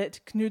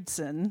Babbitt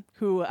Knudsen,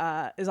 who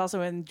is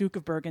also in Duke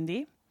of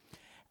Burgundy,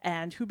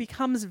 and who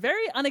becomes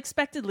very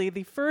unexpectedly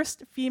the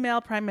first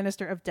female prime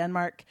minister of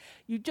Denmark.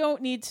 You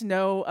don't need to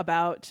know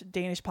about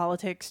Danish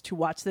politics to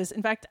watch this.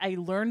 In fact, I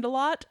learned a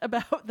lot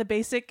about the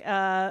basic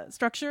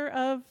structure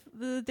of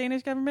the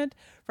Danish government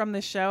from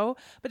this show,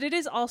 but it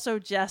is also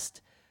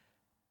just...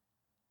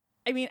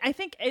 I mean, I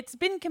think it's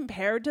been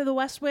compared to The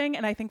West Wing,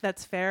 and I think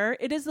that's fair.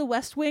 It is The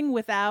West Wing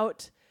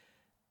without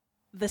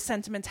the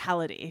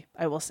sentimentality,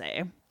 I will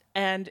say.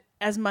 And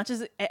as much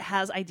as it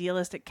has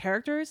idealistic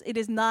characters, it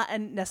is not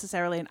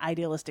necessarily an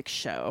idealistic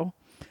show.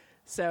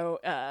 So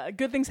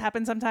good things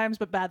happen sometimes,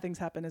 but bad things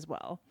happen as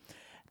well.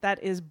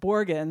 That is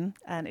Borgen,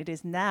 and it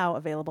is now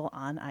available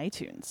on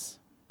iTunes.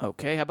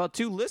 Okay, how about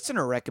 2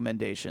 listener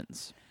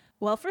recommendations?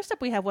 Well, first up,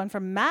 we have one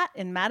from Matt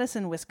in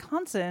Madison,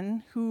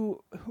 Wisconsin,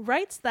 who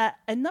writes that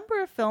a number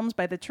of films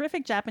by the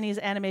terrific Japanese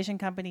animation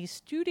company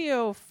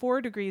Studio 4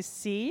 Degrees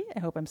C,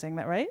 I hope I'm saying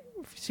that right,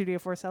 Studio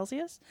 4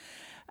 Celsius,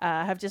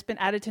 have just been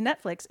added to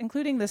Netflix,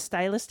 including the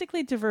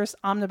stylistically diverse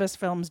omnibus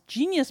films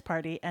Genius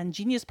Party and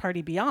Genius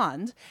Party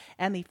Beyond,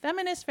 and the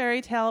feminist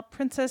fairy tale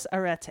Princess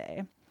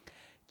Arete.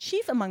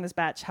 Chief among this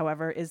batch,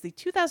 however, is the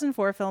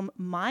 2004 film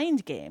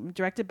Mind Game,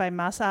 directed by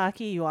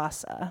Masaaki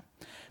Yuasa.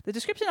 The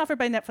description offered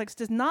by Netflix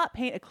does not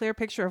paint a clear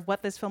picture of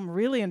what this film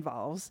really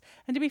involves,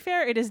 and to be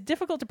fair, it is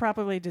difficult to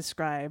properly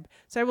describe,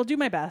 so I will do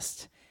my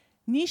best.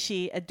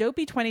 Nishi, a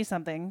dopey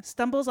 20-something,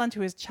 stumbles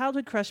onto his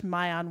childhood crush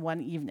Mayan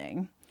one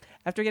evening.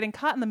 After getting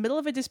caught in the middle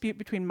of a dispute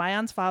between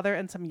Mayan's father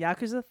and some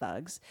Yakuza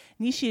thugs,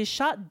 Nishi is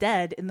shot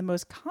dead in the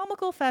most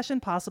comical fashion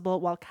possible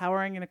while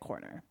cowering in a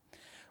corner.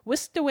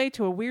 Whisked away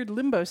to a weird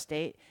limbo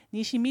state,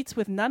 Nishi meets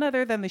with none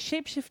other than the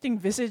shape-shifting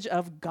visage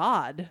of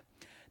God.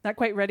 Not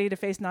quite ready to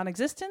face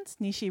non-existence,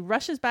 Nishi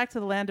rushes back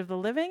to the land of the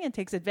living and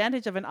takes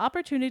advantage of an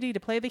opportunity to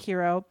play the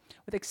hero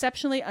with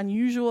exceptionally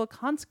unusual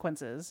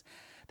consequences.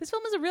 This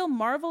film is a real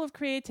marvel of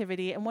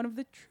creativity and one of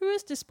the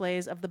truest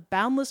displays of the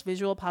boundless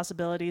visual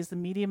possibilities the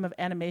medium of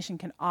animation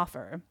can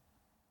offer.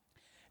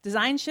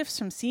 Design shifts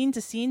from scene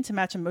to scene to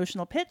match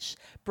emotional pitch,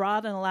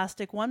 broad and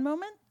elastic one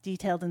moment,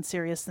 detailed and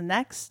serious the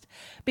next.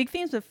 Big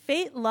themes of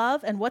fate,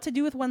 love, and what to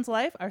do with one's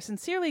life are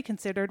sincerely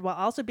considered while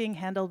also being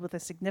handled with a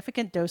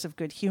significant dose of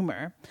good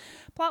humor.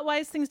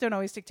 Plot-wise, things don't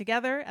always stick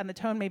together, and the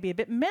tone may be a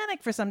bit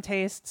manic for some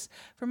tastes.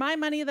 For my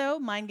money, though,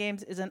 Mind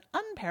Games is an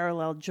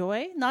unparalleled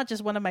joy, not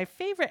just one of my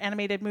favorite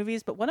animated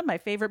movies, but one of my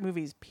favorite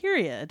movies,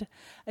 period.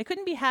 I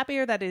couldn't be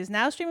happier that it is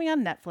now streaming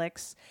on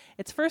Netflix,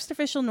 its first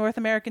official North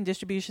American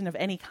distribution of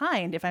any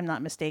kind, if I'm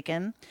not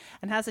mistaken,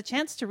 and has a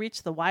chance to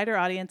reach the wider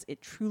audience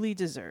it truly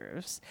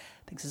deserves.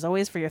 Thanks as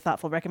always for your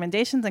thoughtful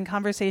recommendations and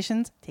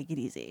conversations. Take it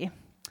easy.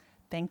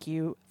 Thank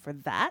you for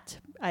that.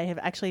 I have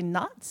actually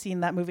not seen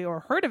that movie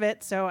or heard of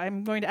it, so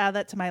I'm going to add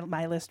that to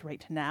my list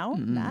right now,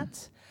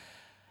 Matt.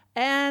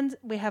 And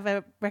we have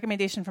a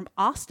recommendation from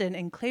Austin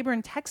in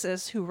Claiborne,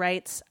 Texas, who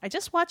writes, I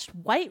just watched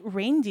White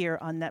Reindeer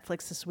on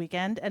Netflix this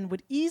weekend and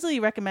would easily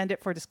recommend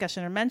it for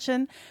discussion or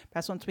mention.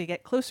 Perhaps once we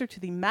get closer to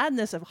the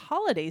madness of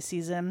holiday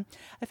season,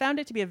 I found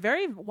it to be a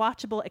very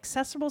watchable,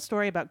 accessible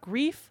story about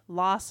grief,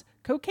 loss,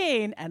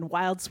 cocaine, and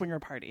wild swinger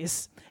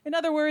parties. In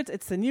other words,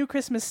 it's the new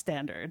Christmas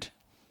standard.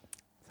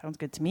 Sounds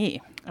good to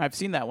me. I've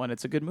seen that one.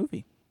 It's a good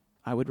movie.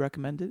 I would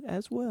recommend it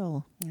as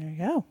well. There you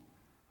go.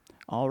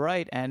 All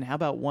right, and how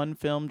about one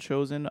film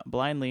chosen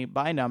blindly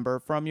by number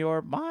from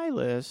your My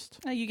List?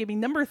 You gave me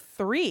number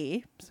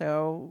 3,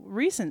 so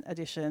recent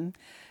addition,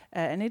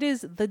 and it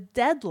is The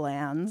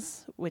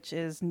Deadlands, which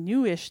is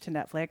newish to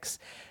Netflix.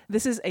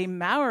 This is a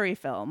Maori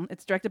film.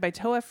 It's directed by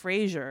Toa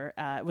Fraser.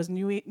 It was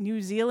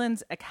New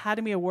Zealand's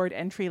Academy Award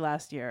entry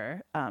last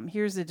year.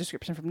 Here's the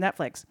description from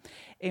Netflix.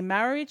 A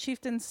Maori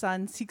chieftain's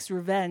son seeks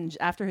revenge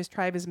after his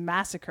tribe is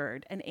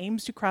massacred and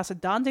aims to cross a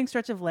daunting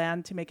stretch of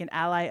land to make an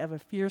ally of a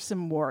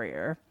fearsome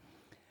warrior.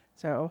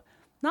 So,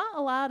 not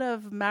a lot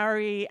of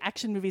Maori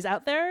action movies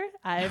out there.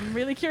 I'm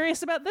really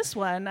curious about this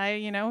one.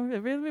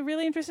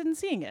 Really interested in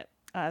seeing it.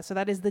 So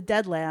that is The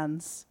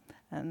Deadlands,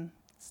 and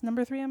it's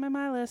number 3 on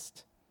my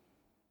list.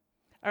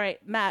 All right,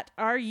 Matt,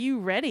 are you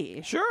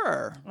ready?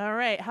 Sure. All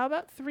right, how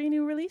about 3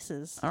 new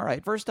releases? All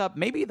right, first up,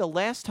 maybe the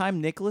last time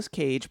Nicolas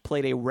Cage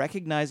played a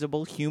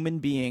recognizable human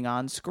being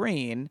on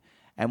screen,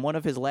 and one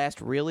of his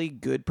last really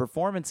good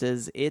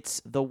performances,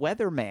 it's The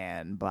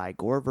Weatherman by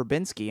Gore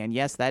Verbinski. And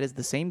yes, that is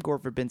the same Gore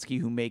Verbinski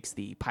who makes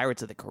the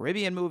Pirates of the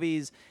Caribbean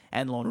movies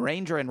and Lone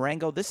Ranger and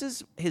Rango. This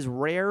is his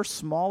rare,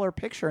 smaller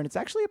picture, and it's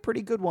actually a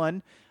pretty good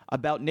one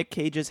about Nick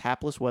Cage's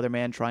hapless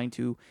weatherman trying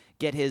to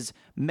get his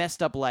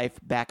messed up life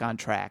back on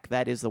track.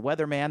 That is The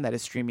Weatherman. That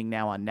is streaming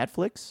now on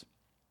Netflix.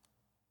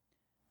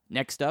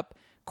 Next up,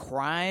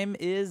 Crime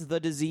is the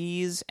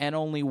Disease and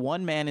Only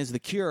One Man is the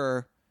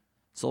Cure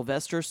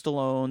Sylvester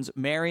Stallone's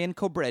Marion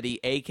Cobretti,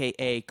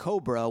 a.k.a.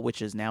 Cobra,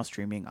 which is now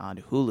streaming on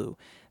Hulu.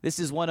 This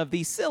is one of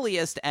the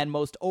silliest and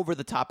most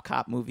over-the-top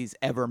cop movies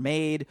ever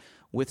made,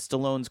 with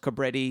Stallone's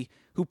Cobretti,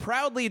 who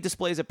proudly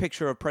displays a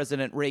picture of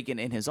President Reagan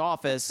in his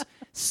office,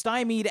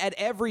 stymied at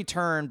every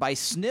turn by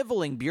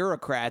sniveling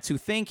bureaucrats who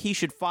think he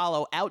should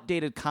follow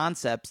outdated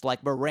concepts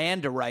like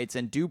Miranda rights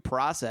and due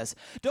process.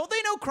 Don't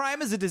they know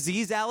crime is a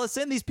disease,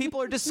 Allison? These people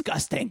are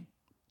disgusting.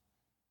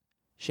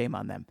 Shame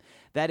on them.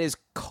 That is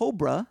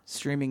Cobra,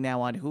 streaming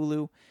now on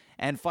Hulu.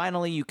 And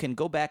finally, you can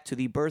go back to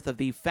the birth of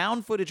the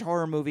found footage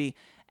horror movie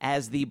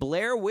as The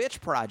Blair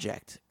Witch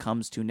Project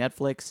comes to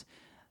Netflix.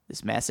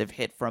 This massive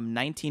hit from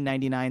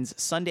 1999's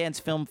Sundance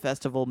Film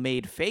Festival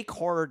made fake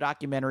horror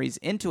documentaries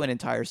into an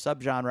entire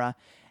subgenre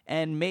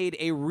and made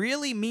a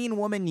really mean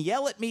woman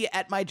yell at me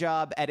at my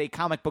job at a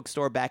comic book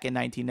store back in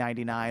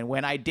 1999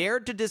 when I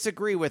dared to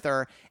disagree with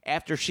her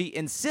after she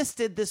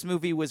insisted this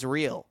movie was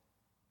real.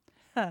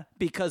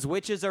 Because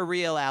witches are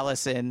real,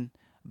 Allison.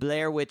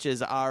 Blair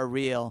witches are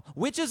real.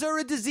 Witches are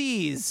a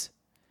disease.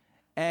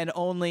 And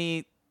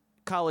only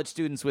college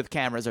students with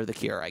cameras are the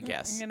cure, I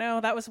guess. You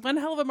know, that was one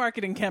hell of a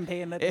marketing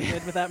campaign that they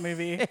did with that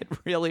movie. It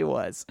really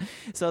was.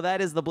 So that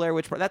is the Blair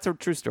Witch. That's a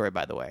true story,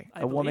 by the way.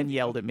 A woman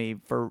yelled at me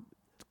for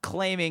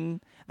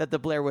claiming that the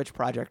Blair Witch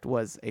Project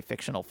was a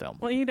fictional film.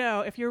 Well, you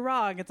know, if you're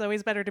wrong, it's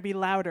always better to be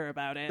louder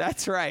about it.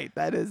 That's right.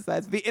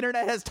 That's the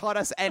internet has taught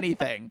us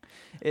anything.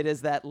 It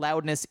is that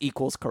loudness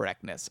equals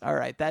correctness. All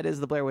right, that is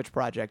the Blair Witch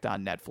Project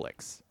on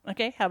Netflix.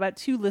 Okay, how about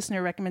 2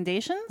 listener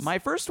recommendations? My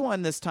first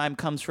one this time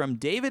comes from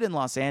David in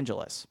Los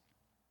Angeles.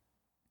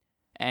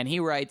 And he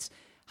writes,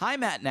 "Hi,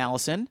 Matt and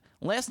Allison.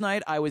 Last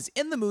night I was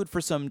in the mood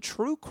for some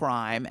true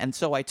crime, and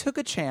so I took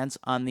a chance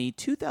on the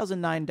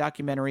 2009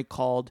 documentary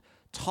called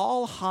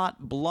Tall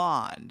Hot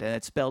Blonde, and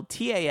it's spelled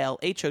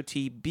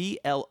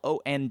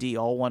TALHOTBLOND,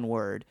 all one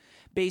word,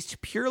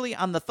 based purely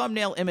on the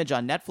thumbnail image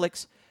on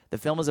Netflix. The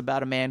film is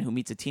about a man who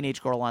meets a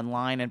teenage girl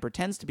online and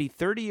pretends to be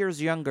 30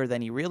 years younger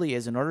than he really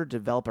is in order to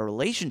develop a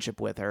relationship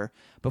with her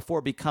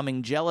before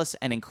becoming jealous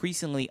and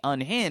increasingly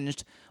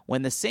unhinged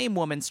when the same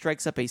woman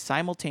strikes up a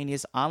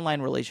simultaneous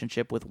online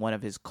relationship with one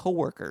of his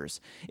coworkers.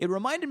 It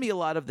reminded me a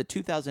lot of the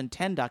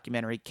 2010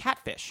 documentary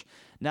Catfish,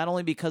 not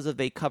only because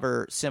they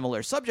cover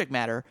similar subject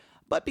matter,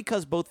 but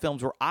because both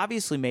films were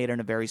obviously made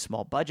on a very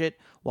small budget.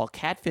 While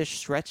Catfish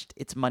stretched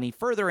its money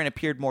further and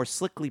appeared more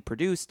slickly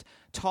produced,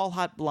 Tall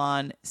Hot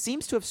Blonde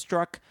seems to have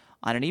struck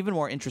on an even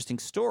more interesting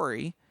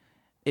story.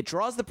 It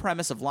draws the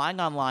premise of lying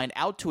online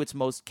out to its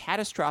most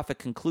catastrophic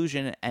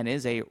conclusion and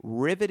is a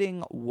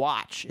riveting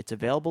watch. It's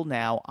available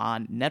now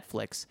on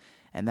Netflix.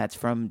 And that's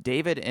from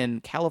David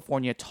in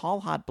California, Tall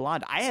Hot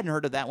Blonde. I hadn't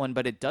heard of that one,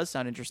 but it does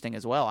sound interesting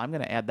as well. I'm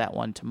going to add that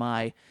one to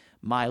my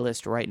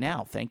list right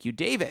now. Thank you,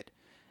 David.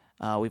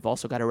 We've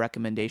also got a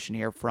recommendation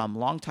here from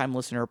longtime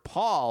listener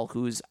Paul,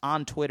 who's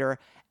on Twitter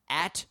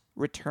at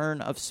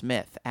Return of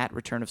Smith.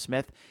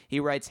 He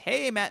writes,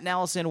 "Hey, Matt and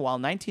Allison, while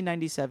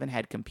 1997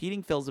 had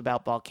competing films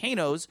about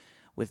volcanoes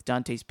with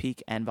Dante's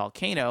Peak and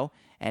Volcano,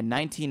 and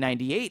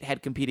 1998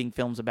 had competing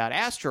films about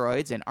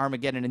asteroids and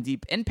Armageddon and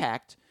Deep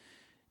Impact,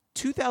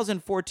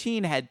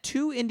 2014 had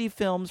 2 indie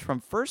films from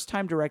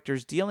first-time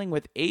directors dealing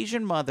with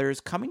Asian mothers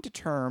coming to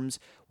terms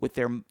with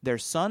their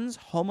son's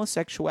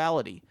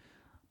homosexuality.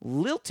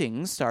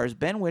 Lilting stars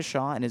Ben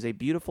Whishaw and is a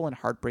beautiful and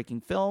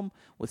heartbreaking film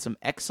with some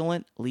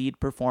excellent lead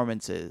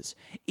performances.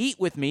 Eat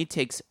With Me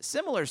takes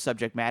similar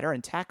subject matter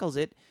and tackles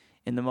it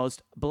in the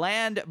most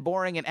bland,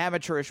 boring, and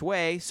amateurish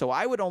way, so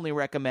I would only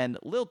recommend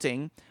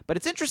Lilting, but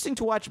it's interesting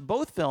to watch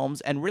both films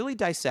and really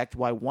dissect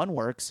why one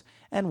works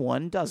and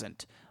one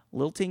doesn't.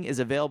 Lilting is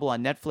available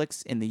on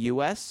Netflix in the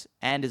US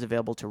and is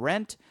available to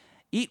rent.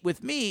 Eat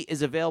With Me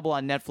is available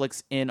on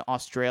Netflix in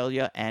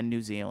Australia and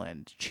New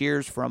Zealand.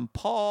 Cheers from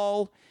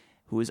Paul,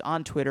 who is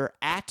on Twitter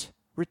at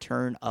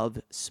Return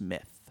of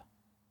Smith."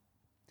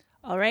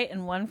 All right,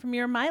 and one from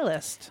your My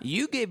List.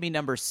 You gave me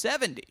number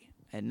 70,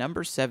 and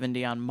number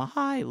 70 on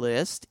my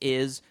list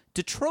is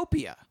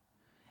Detropia.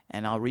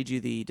 And I'll read you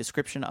the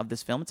description of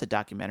this film. It's a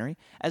documentary.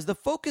 As the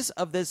focus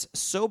of this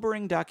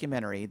sobering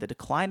documentary, the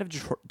decline of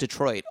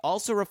Detroit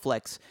also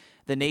reflects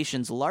the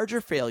nation's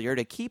larger failure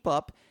to keep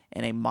up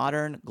in a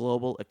modern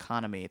global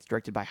economy. It's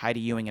directed by Heidi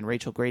Ewing and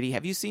Rachel Grady.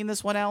 Have you seen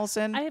this one,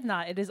 Allison? I have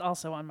not. It is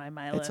also on my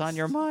list. It's on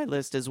your My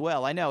List as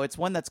well. I know. It's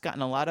one that's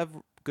gotten a lot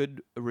of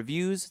good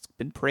reviews. It's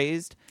been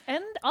praised.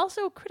 And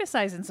also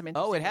criticized in some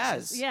interesting Oh, it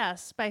has? ways.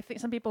 Yes, by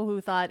some people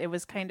who thought it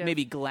was kind of...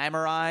 Maybe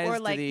glamorized. Or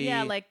like, the...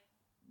 yeah, like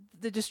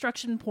the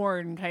destruction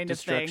porn kind of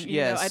thing.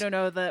 Yes. I don't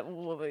know that...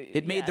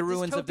 It made the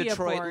ruins of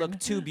Detroit porn. look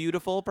too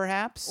beautiful,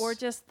 perhaps? Or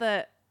just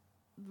the...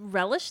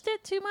 relished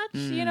it too much.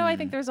 You know, I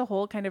think there's a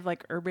whole kind of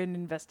like urban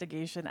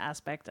investigation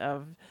aspect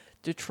of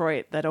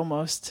Detroit that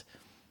almost,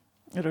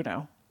 I don't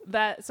know,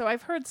 that. So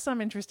I've heard some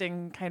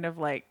interesting kind of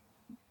like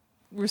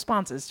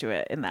responses to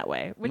it in that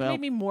way, which made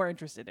me more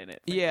interested in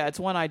it. Yeah, it's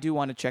one I do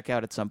want to check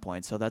out at some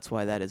point, so that's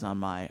why that is on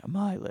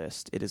my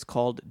list. It is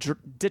called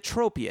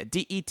Detropia,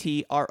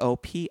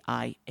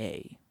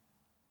 Detropia.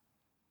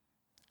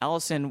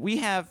 Allison, we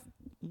have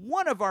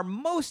one of our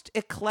most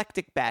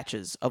eclectic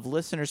batches of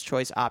listener's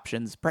choice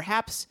options,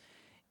 perhaps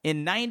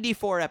in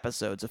 94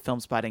 episodes of Film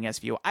Spotting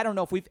SVU. I don't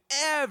know if we've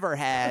ever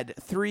had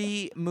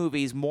 3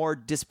 movies more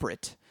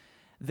disparate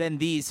than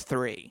these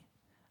 3.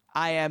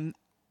 I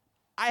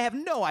have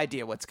no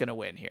idea what's going to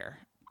win here.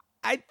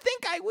 I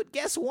think I would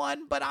guess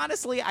 1, but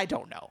honestly, I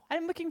don't know.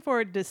 I'm looking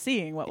forward to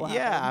seeing what will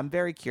happen. Yeah, I'm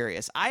very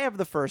curious. I have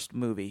the first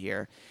movie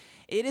here.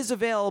 It is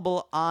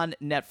available on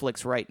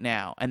Netflix right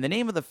now, and the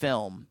name of the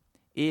film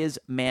is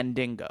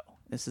Mandingo.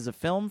 This is a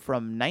film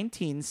from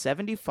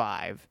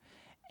 1975,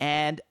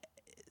 and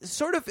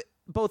sort of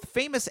both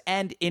famous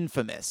and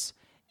infamous.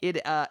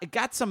 It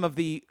got some of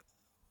the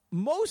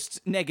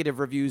most negative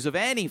reviews of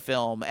any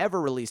film ever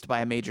released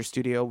by a major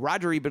studio.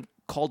 Roger Ebert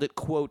called it,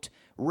 quote,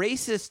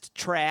 racist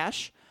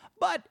trash.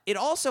 But it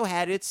also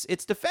had its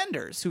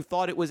defenders who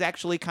thought it was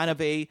actually kind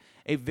of a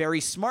very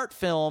smart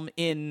film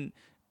in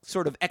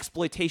sort of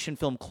exploitation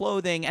film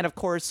clothing. And of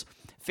course,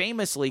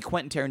 famously,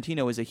 Quentin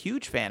Tarantino is a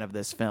huge fan of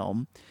this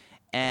film.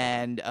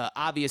 And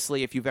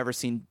obviously, if you've ever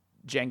seen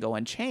Django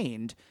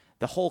Unchained,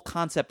 the whole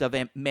concept of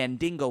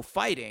Mandingo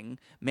fighting,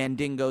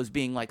 Mandingos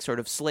being like sort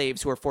of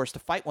slaves who are forced to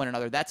fight one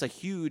another, that's a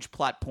huge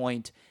plot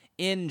point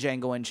in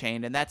Django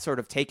Unchained. And that's sort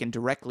of taken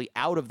directly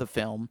out of the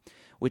film,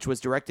 which was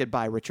directed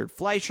by Richard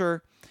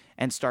Fleischer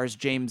and stars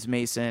James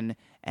Mason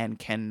and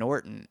Ken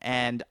Norton.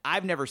 And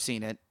I've never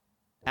seen it.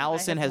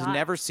 Allison has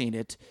never seen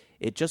it.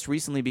 It just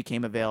recently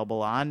became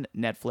available on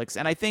Netflix.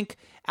 And I think,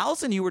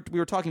 Allison, we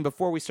were talking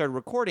before we started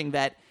recording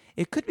that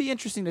it could be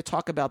interesting to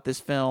talk about this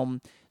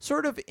film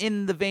sort of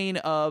in the vein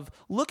of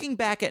looking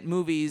back at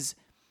movies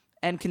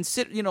and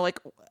consider, like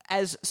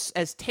as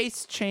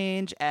tastes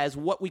change, as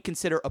what we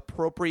consider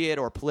appropriate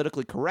or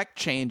politically correct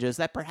changes,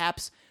 that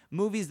perhaps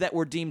movies that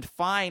were deemed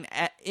fine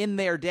in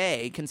their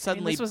day can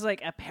suddenly... this was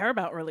like a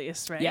Paramount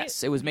release, right?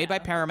 Yes, it was made by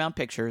Paramount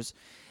Pictures.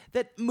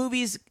 That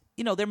movies,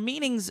 their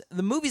meanings,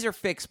 the movies are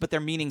fixed, but their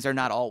meanings are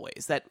not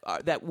always.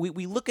 That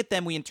we look at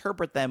them, we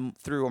interpret them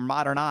through our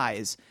modern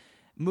eyes.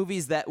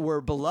 Movies that were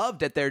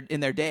beloved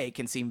in their day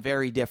can seem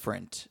very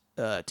different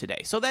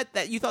today. So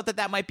that you thought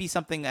that might be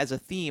something as a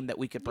theme that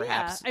we could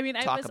perhaps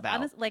talk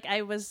about.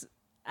 I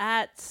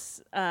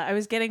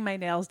was getting my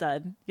nails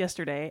done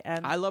yesterday,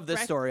 and I love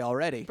this story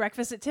already.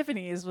 Breakfast at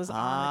Tiffany's was on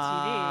the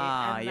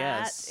TV, and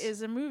yes. that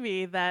is a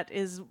movie that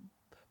is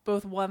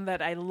both one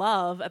that I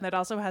love and that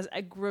also has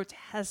a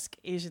grotesque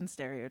Asian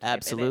stereotype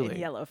Absolutely.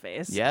 in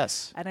yellowface.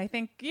 Yes. And I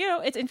think,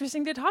 it's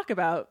interesting to talk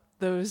about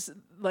those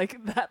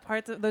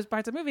those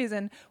parts of movies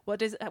and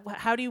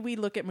how do we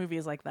look at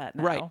movies like that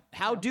now? Right.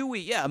 How do we?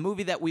 Yeah, a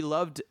movie that we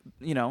loved,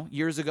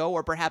 years ago,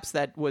 or perhaps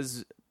that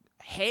was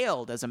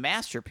hailed as a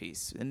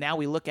masterpiece, and now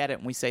we look at it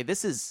and we say,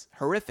 this is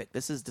horrific,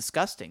 this is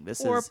disgusting,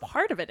 or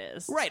part of it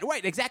is right,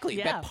 exactly.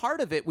 Yeah. That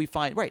part of it we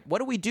find right. What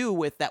do we do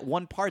with that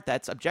one part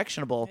that's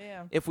objectionable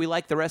if we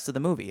like the rest of the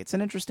movie? It's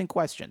an interesting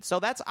question.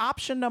 So that's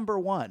option number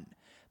 1,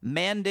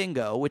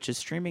 Mandingo, which is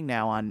streaming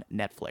now on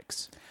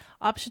Netflix.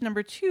 Option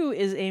number 2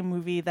 is a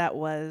movie that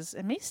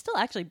it may still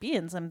actually be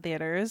in some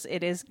theaters.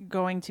 It is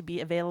going to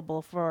be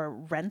available for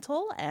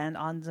rental and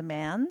on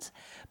demand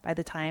by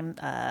the time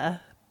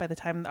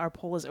our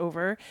poll is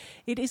over.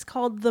 It is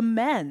called The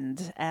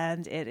Mend,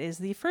 and it is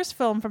the first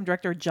film from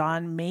director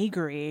John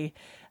Maybury.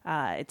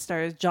 It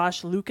stars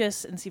Josh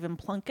Lucas and Stephen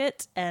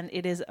Plunkett, and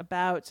it is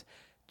about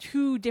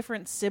 2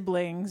 different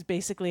siblings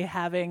basically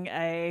having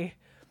a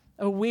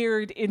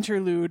weird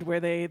interlude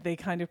where they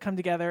kind of come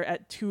together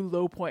at the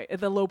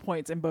low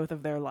points in both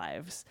of their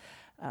lives.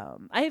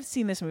 I have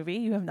seen this movie.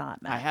 You have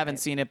not, Matt. I haven't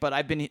seen it, but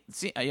I've been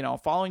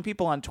following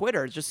people on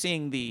Twitter, just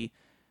seeing the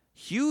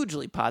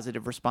hugely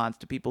positive response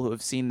to people who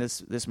have seen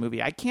this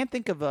movie. I can't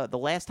think of the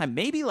last time.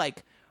 Maybe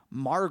like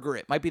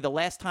Margaret might be the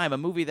last time a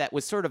movie that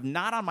was sort of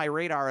not on my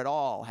radar at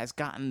all has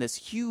gotten this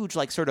huge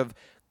like sort of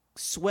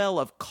swell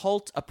of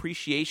cult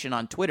appreciation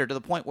on Twitter, to the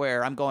point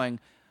where I'm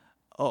going,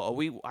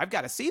 I've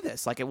got to see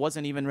this. Like, it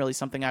wasn't even really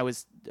something I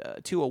was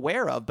too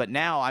aware of, but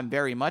now I'm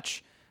very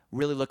much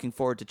really looking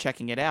forward to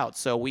checking it out.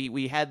 So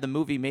we had the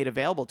movie made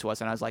available to us,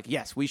 and I was like,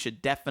 yes, we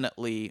should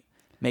definitely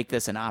make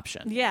this an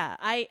option. Yeah,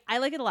 I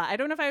like it a lot. I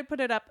don't know if I would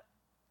put it up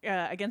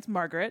against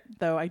Margaret,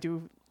 though I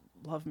do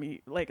love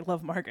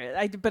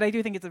Margaret. But I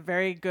do think it's a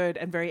very good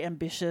and very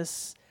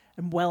ambitious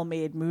and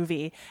well-made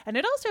movie. And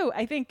it also,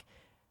 I think,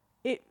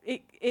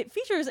 it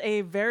features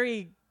a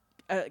very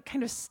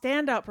kind of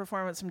standout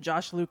performance from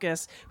Josh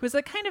Lucas, who is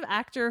the kind of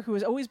actor who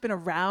has always been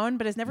around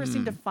but has never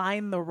seemed to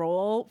find the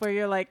role where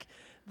you're like,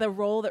 the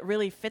role that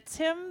really fits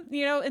him.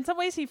 In some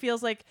ways he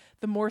feels like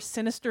the more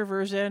sinister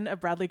version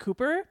of Bradley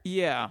Cooper.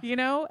 Yeah.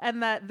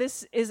 And that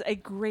this is a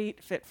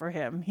great fit for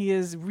him. He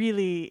is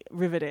really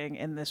riveting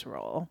in this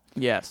role.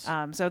 Yes.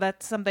 So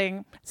that's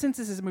something, since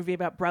this is a movie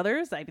about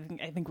brothers, I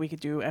think we could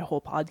do a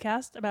whole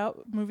podcast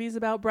about movies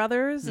about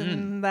brothers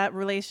and that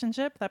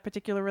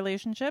particular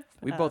relationship.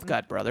 We both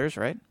got brothers,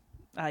 right?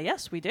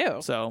 Yes, we do.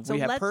 So we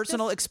have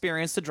personal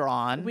experience to draw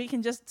on. We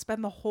can just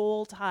spend the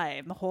whole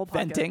podcast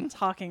venting,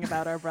 talking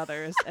about our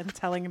brothers and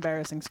telling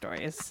embarrassing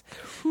stories.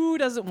 Who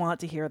doesn't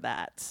want to hear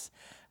that?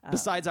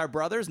 Besides our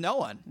brothers, no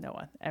one. No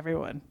one,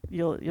 everyone.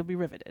 You'll be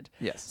riveted.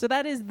 Yes. So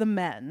that is The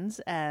Men's,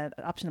 and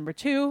option number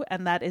 2,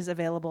 and that is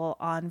available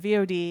on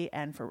VOD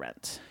and for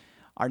rent.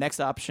 Our next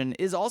option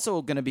is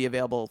also going to be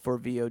available for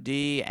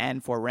VOD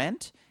and for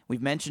rent.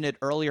 We've mentioned it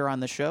earlier on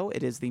the show.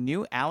 It is the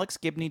new Alex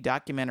Gibney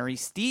documentary,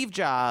 Steve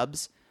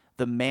Jobs,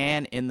 The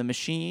Man in the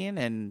Machine.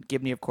 And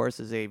Gibney, of course,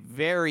 is a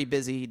very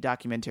busy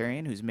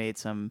documentarian who's made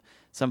some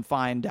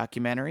fine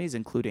documentaries,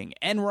 including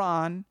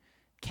Enron,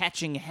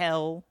 Catching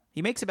Hell.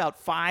 He makes about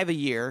 5 a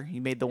year. He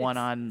made the one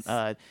on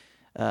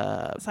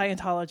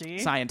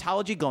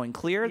Scientology, Going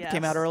Clear, that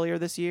came out earlier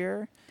this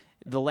year.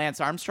 The Lance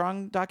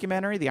Armstrong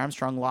documentary, The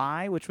Armstrong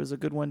Lie, which was a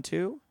good one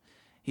too.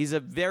 He's a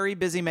very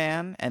busy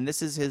man, and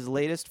this is his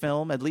latest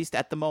film, at least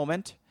at the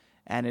moment.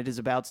 And it is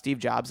about Steve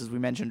Jobs, as we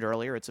mentioned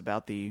earlier. It's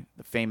about the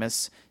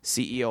famous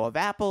CEO of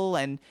Apple.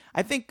 And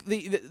I think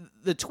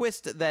the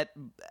twist that,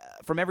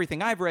 from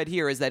everything I've read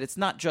here, is that it's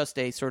not just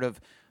a sort of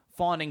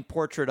fawning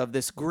portrait of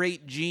this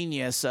great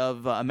genius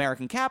of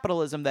American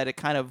capitalism, that it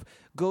kind of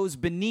goes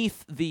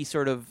beneath the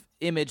sort of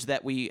image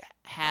that we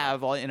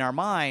have in our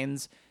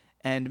minds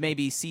and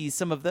maybe sees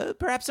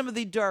perhaps some of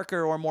the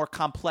darker or more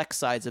complex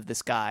sides of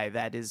this guy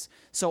that is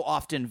so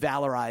often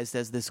valorized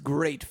as this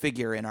great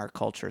figure in our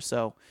culture.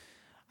 So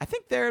I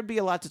think there'd be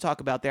a lot to talk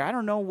about there. I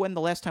don't know when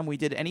the last time we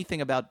did anything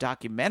about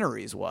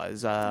documentaries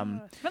was.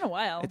 It's been a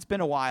while. It's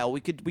been a while.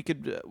 We could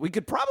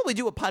probably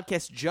do a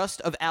podcast just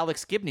of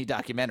Alex Gibney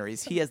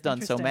documentaries. He has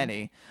done so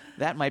many.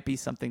 That might be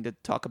something to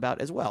talk about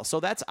as well.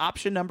 So that's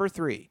option number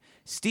 3.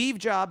 Steve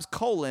Jobs,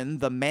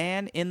 The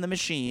Man in the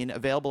Machine,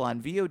 available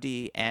on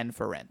VOD and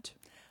for rent.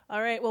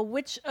 All right, well,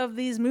 which of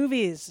these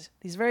movies,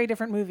 these very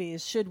different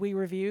movies, should we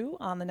review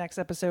on the next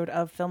episode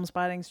of Film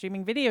Spotting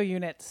Streaming Video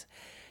Units?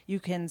 You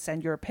can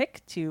send your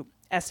pick to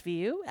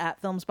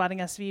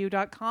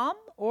SVU@filmspottingsvu.com,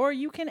 or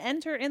you can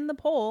enter in the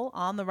poll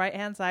on the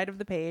right-hand side of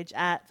the page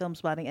at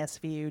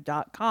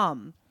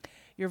filmspottingsvu.com.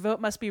 Your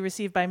vote must be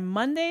received by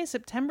Monday,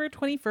 September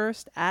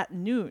 21st at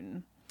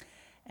noon.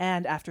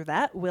 And after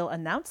that, we'll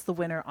announce the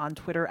winner on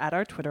Twitter at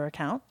our Twitter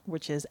account,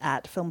 which is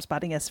at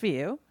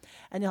FilmspottingSVU.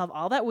 And you'll have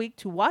all that week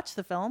to watch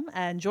the film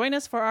and join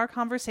us for our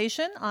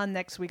conversation on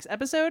next week's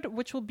episode,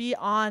 which will be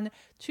on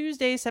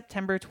Tuesday,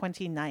 September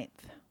 29th.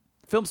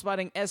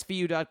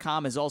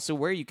 FilmspottingSVU.com is also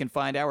where you can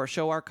find our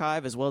show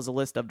archive, as well as a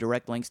list of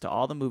direct links to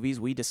all the movies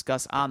we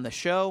discuss on the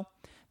show.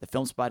 The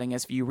Filmspotting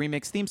SVU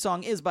remix theme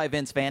song is by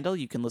Vince Vandal.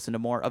 You can listen to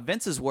more of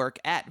Vince's work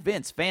at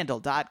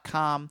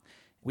vincevandal.com.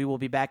 We will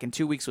be back in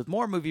 2 weeks with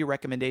more movie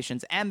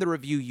recommendations and the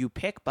review you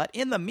pick. But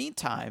in the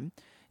meantime,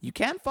 you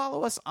can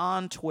follow us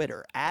on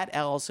Twitter at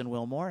Allison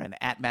Wilmore and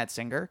at Matt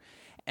Singer.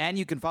 And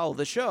you can follow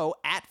the show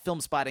at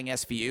Filmspotting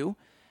SVU.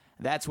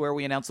 That's where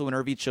we announce the winner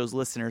of each show's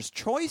listener's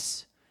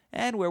choice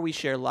and where we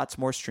share lots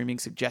more streaming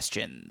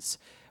suggestions.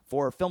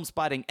 For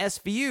Filmspotting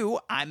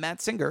SVU, I'm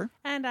Matt Singer.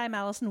 And I'm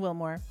Allison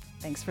Wilmore.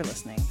 Thanks for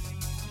listening.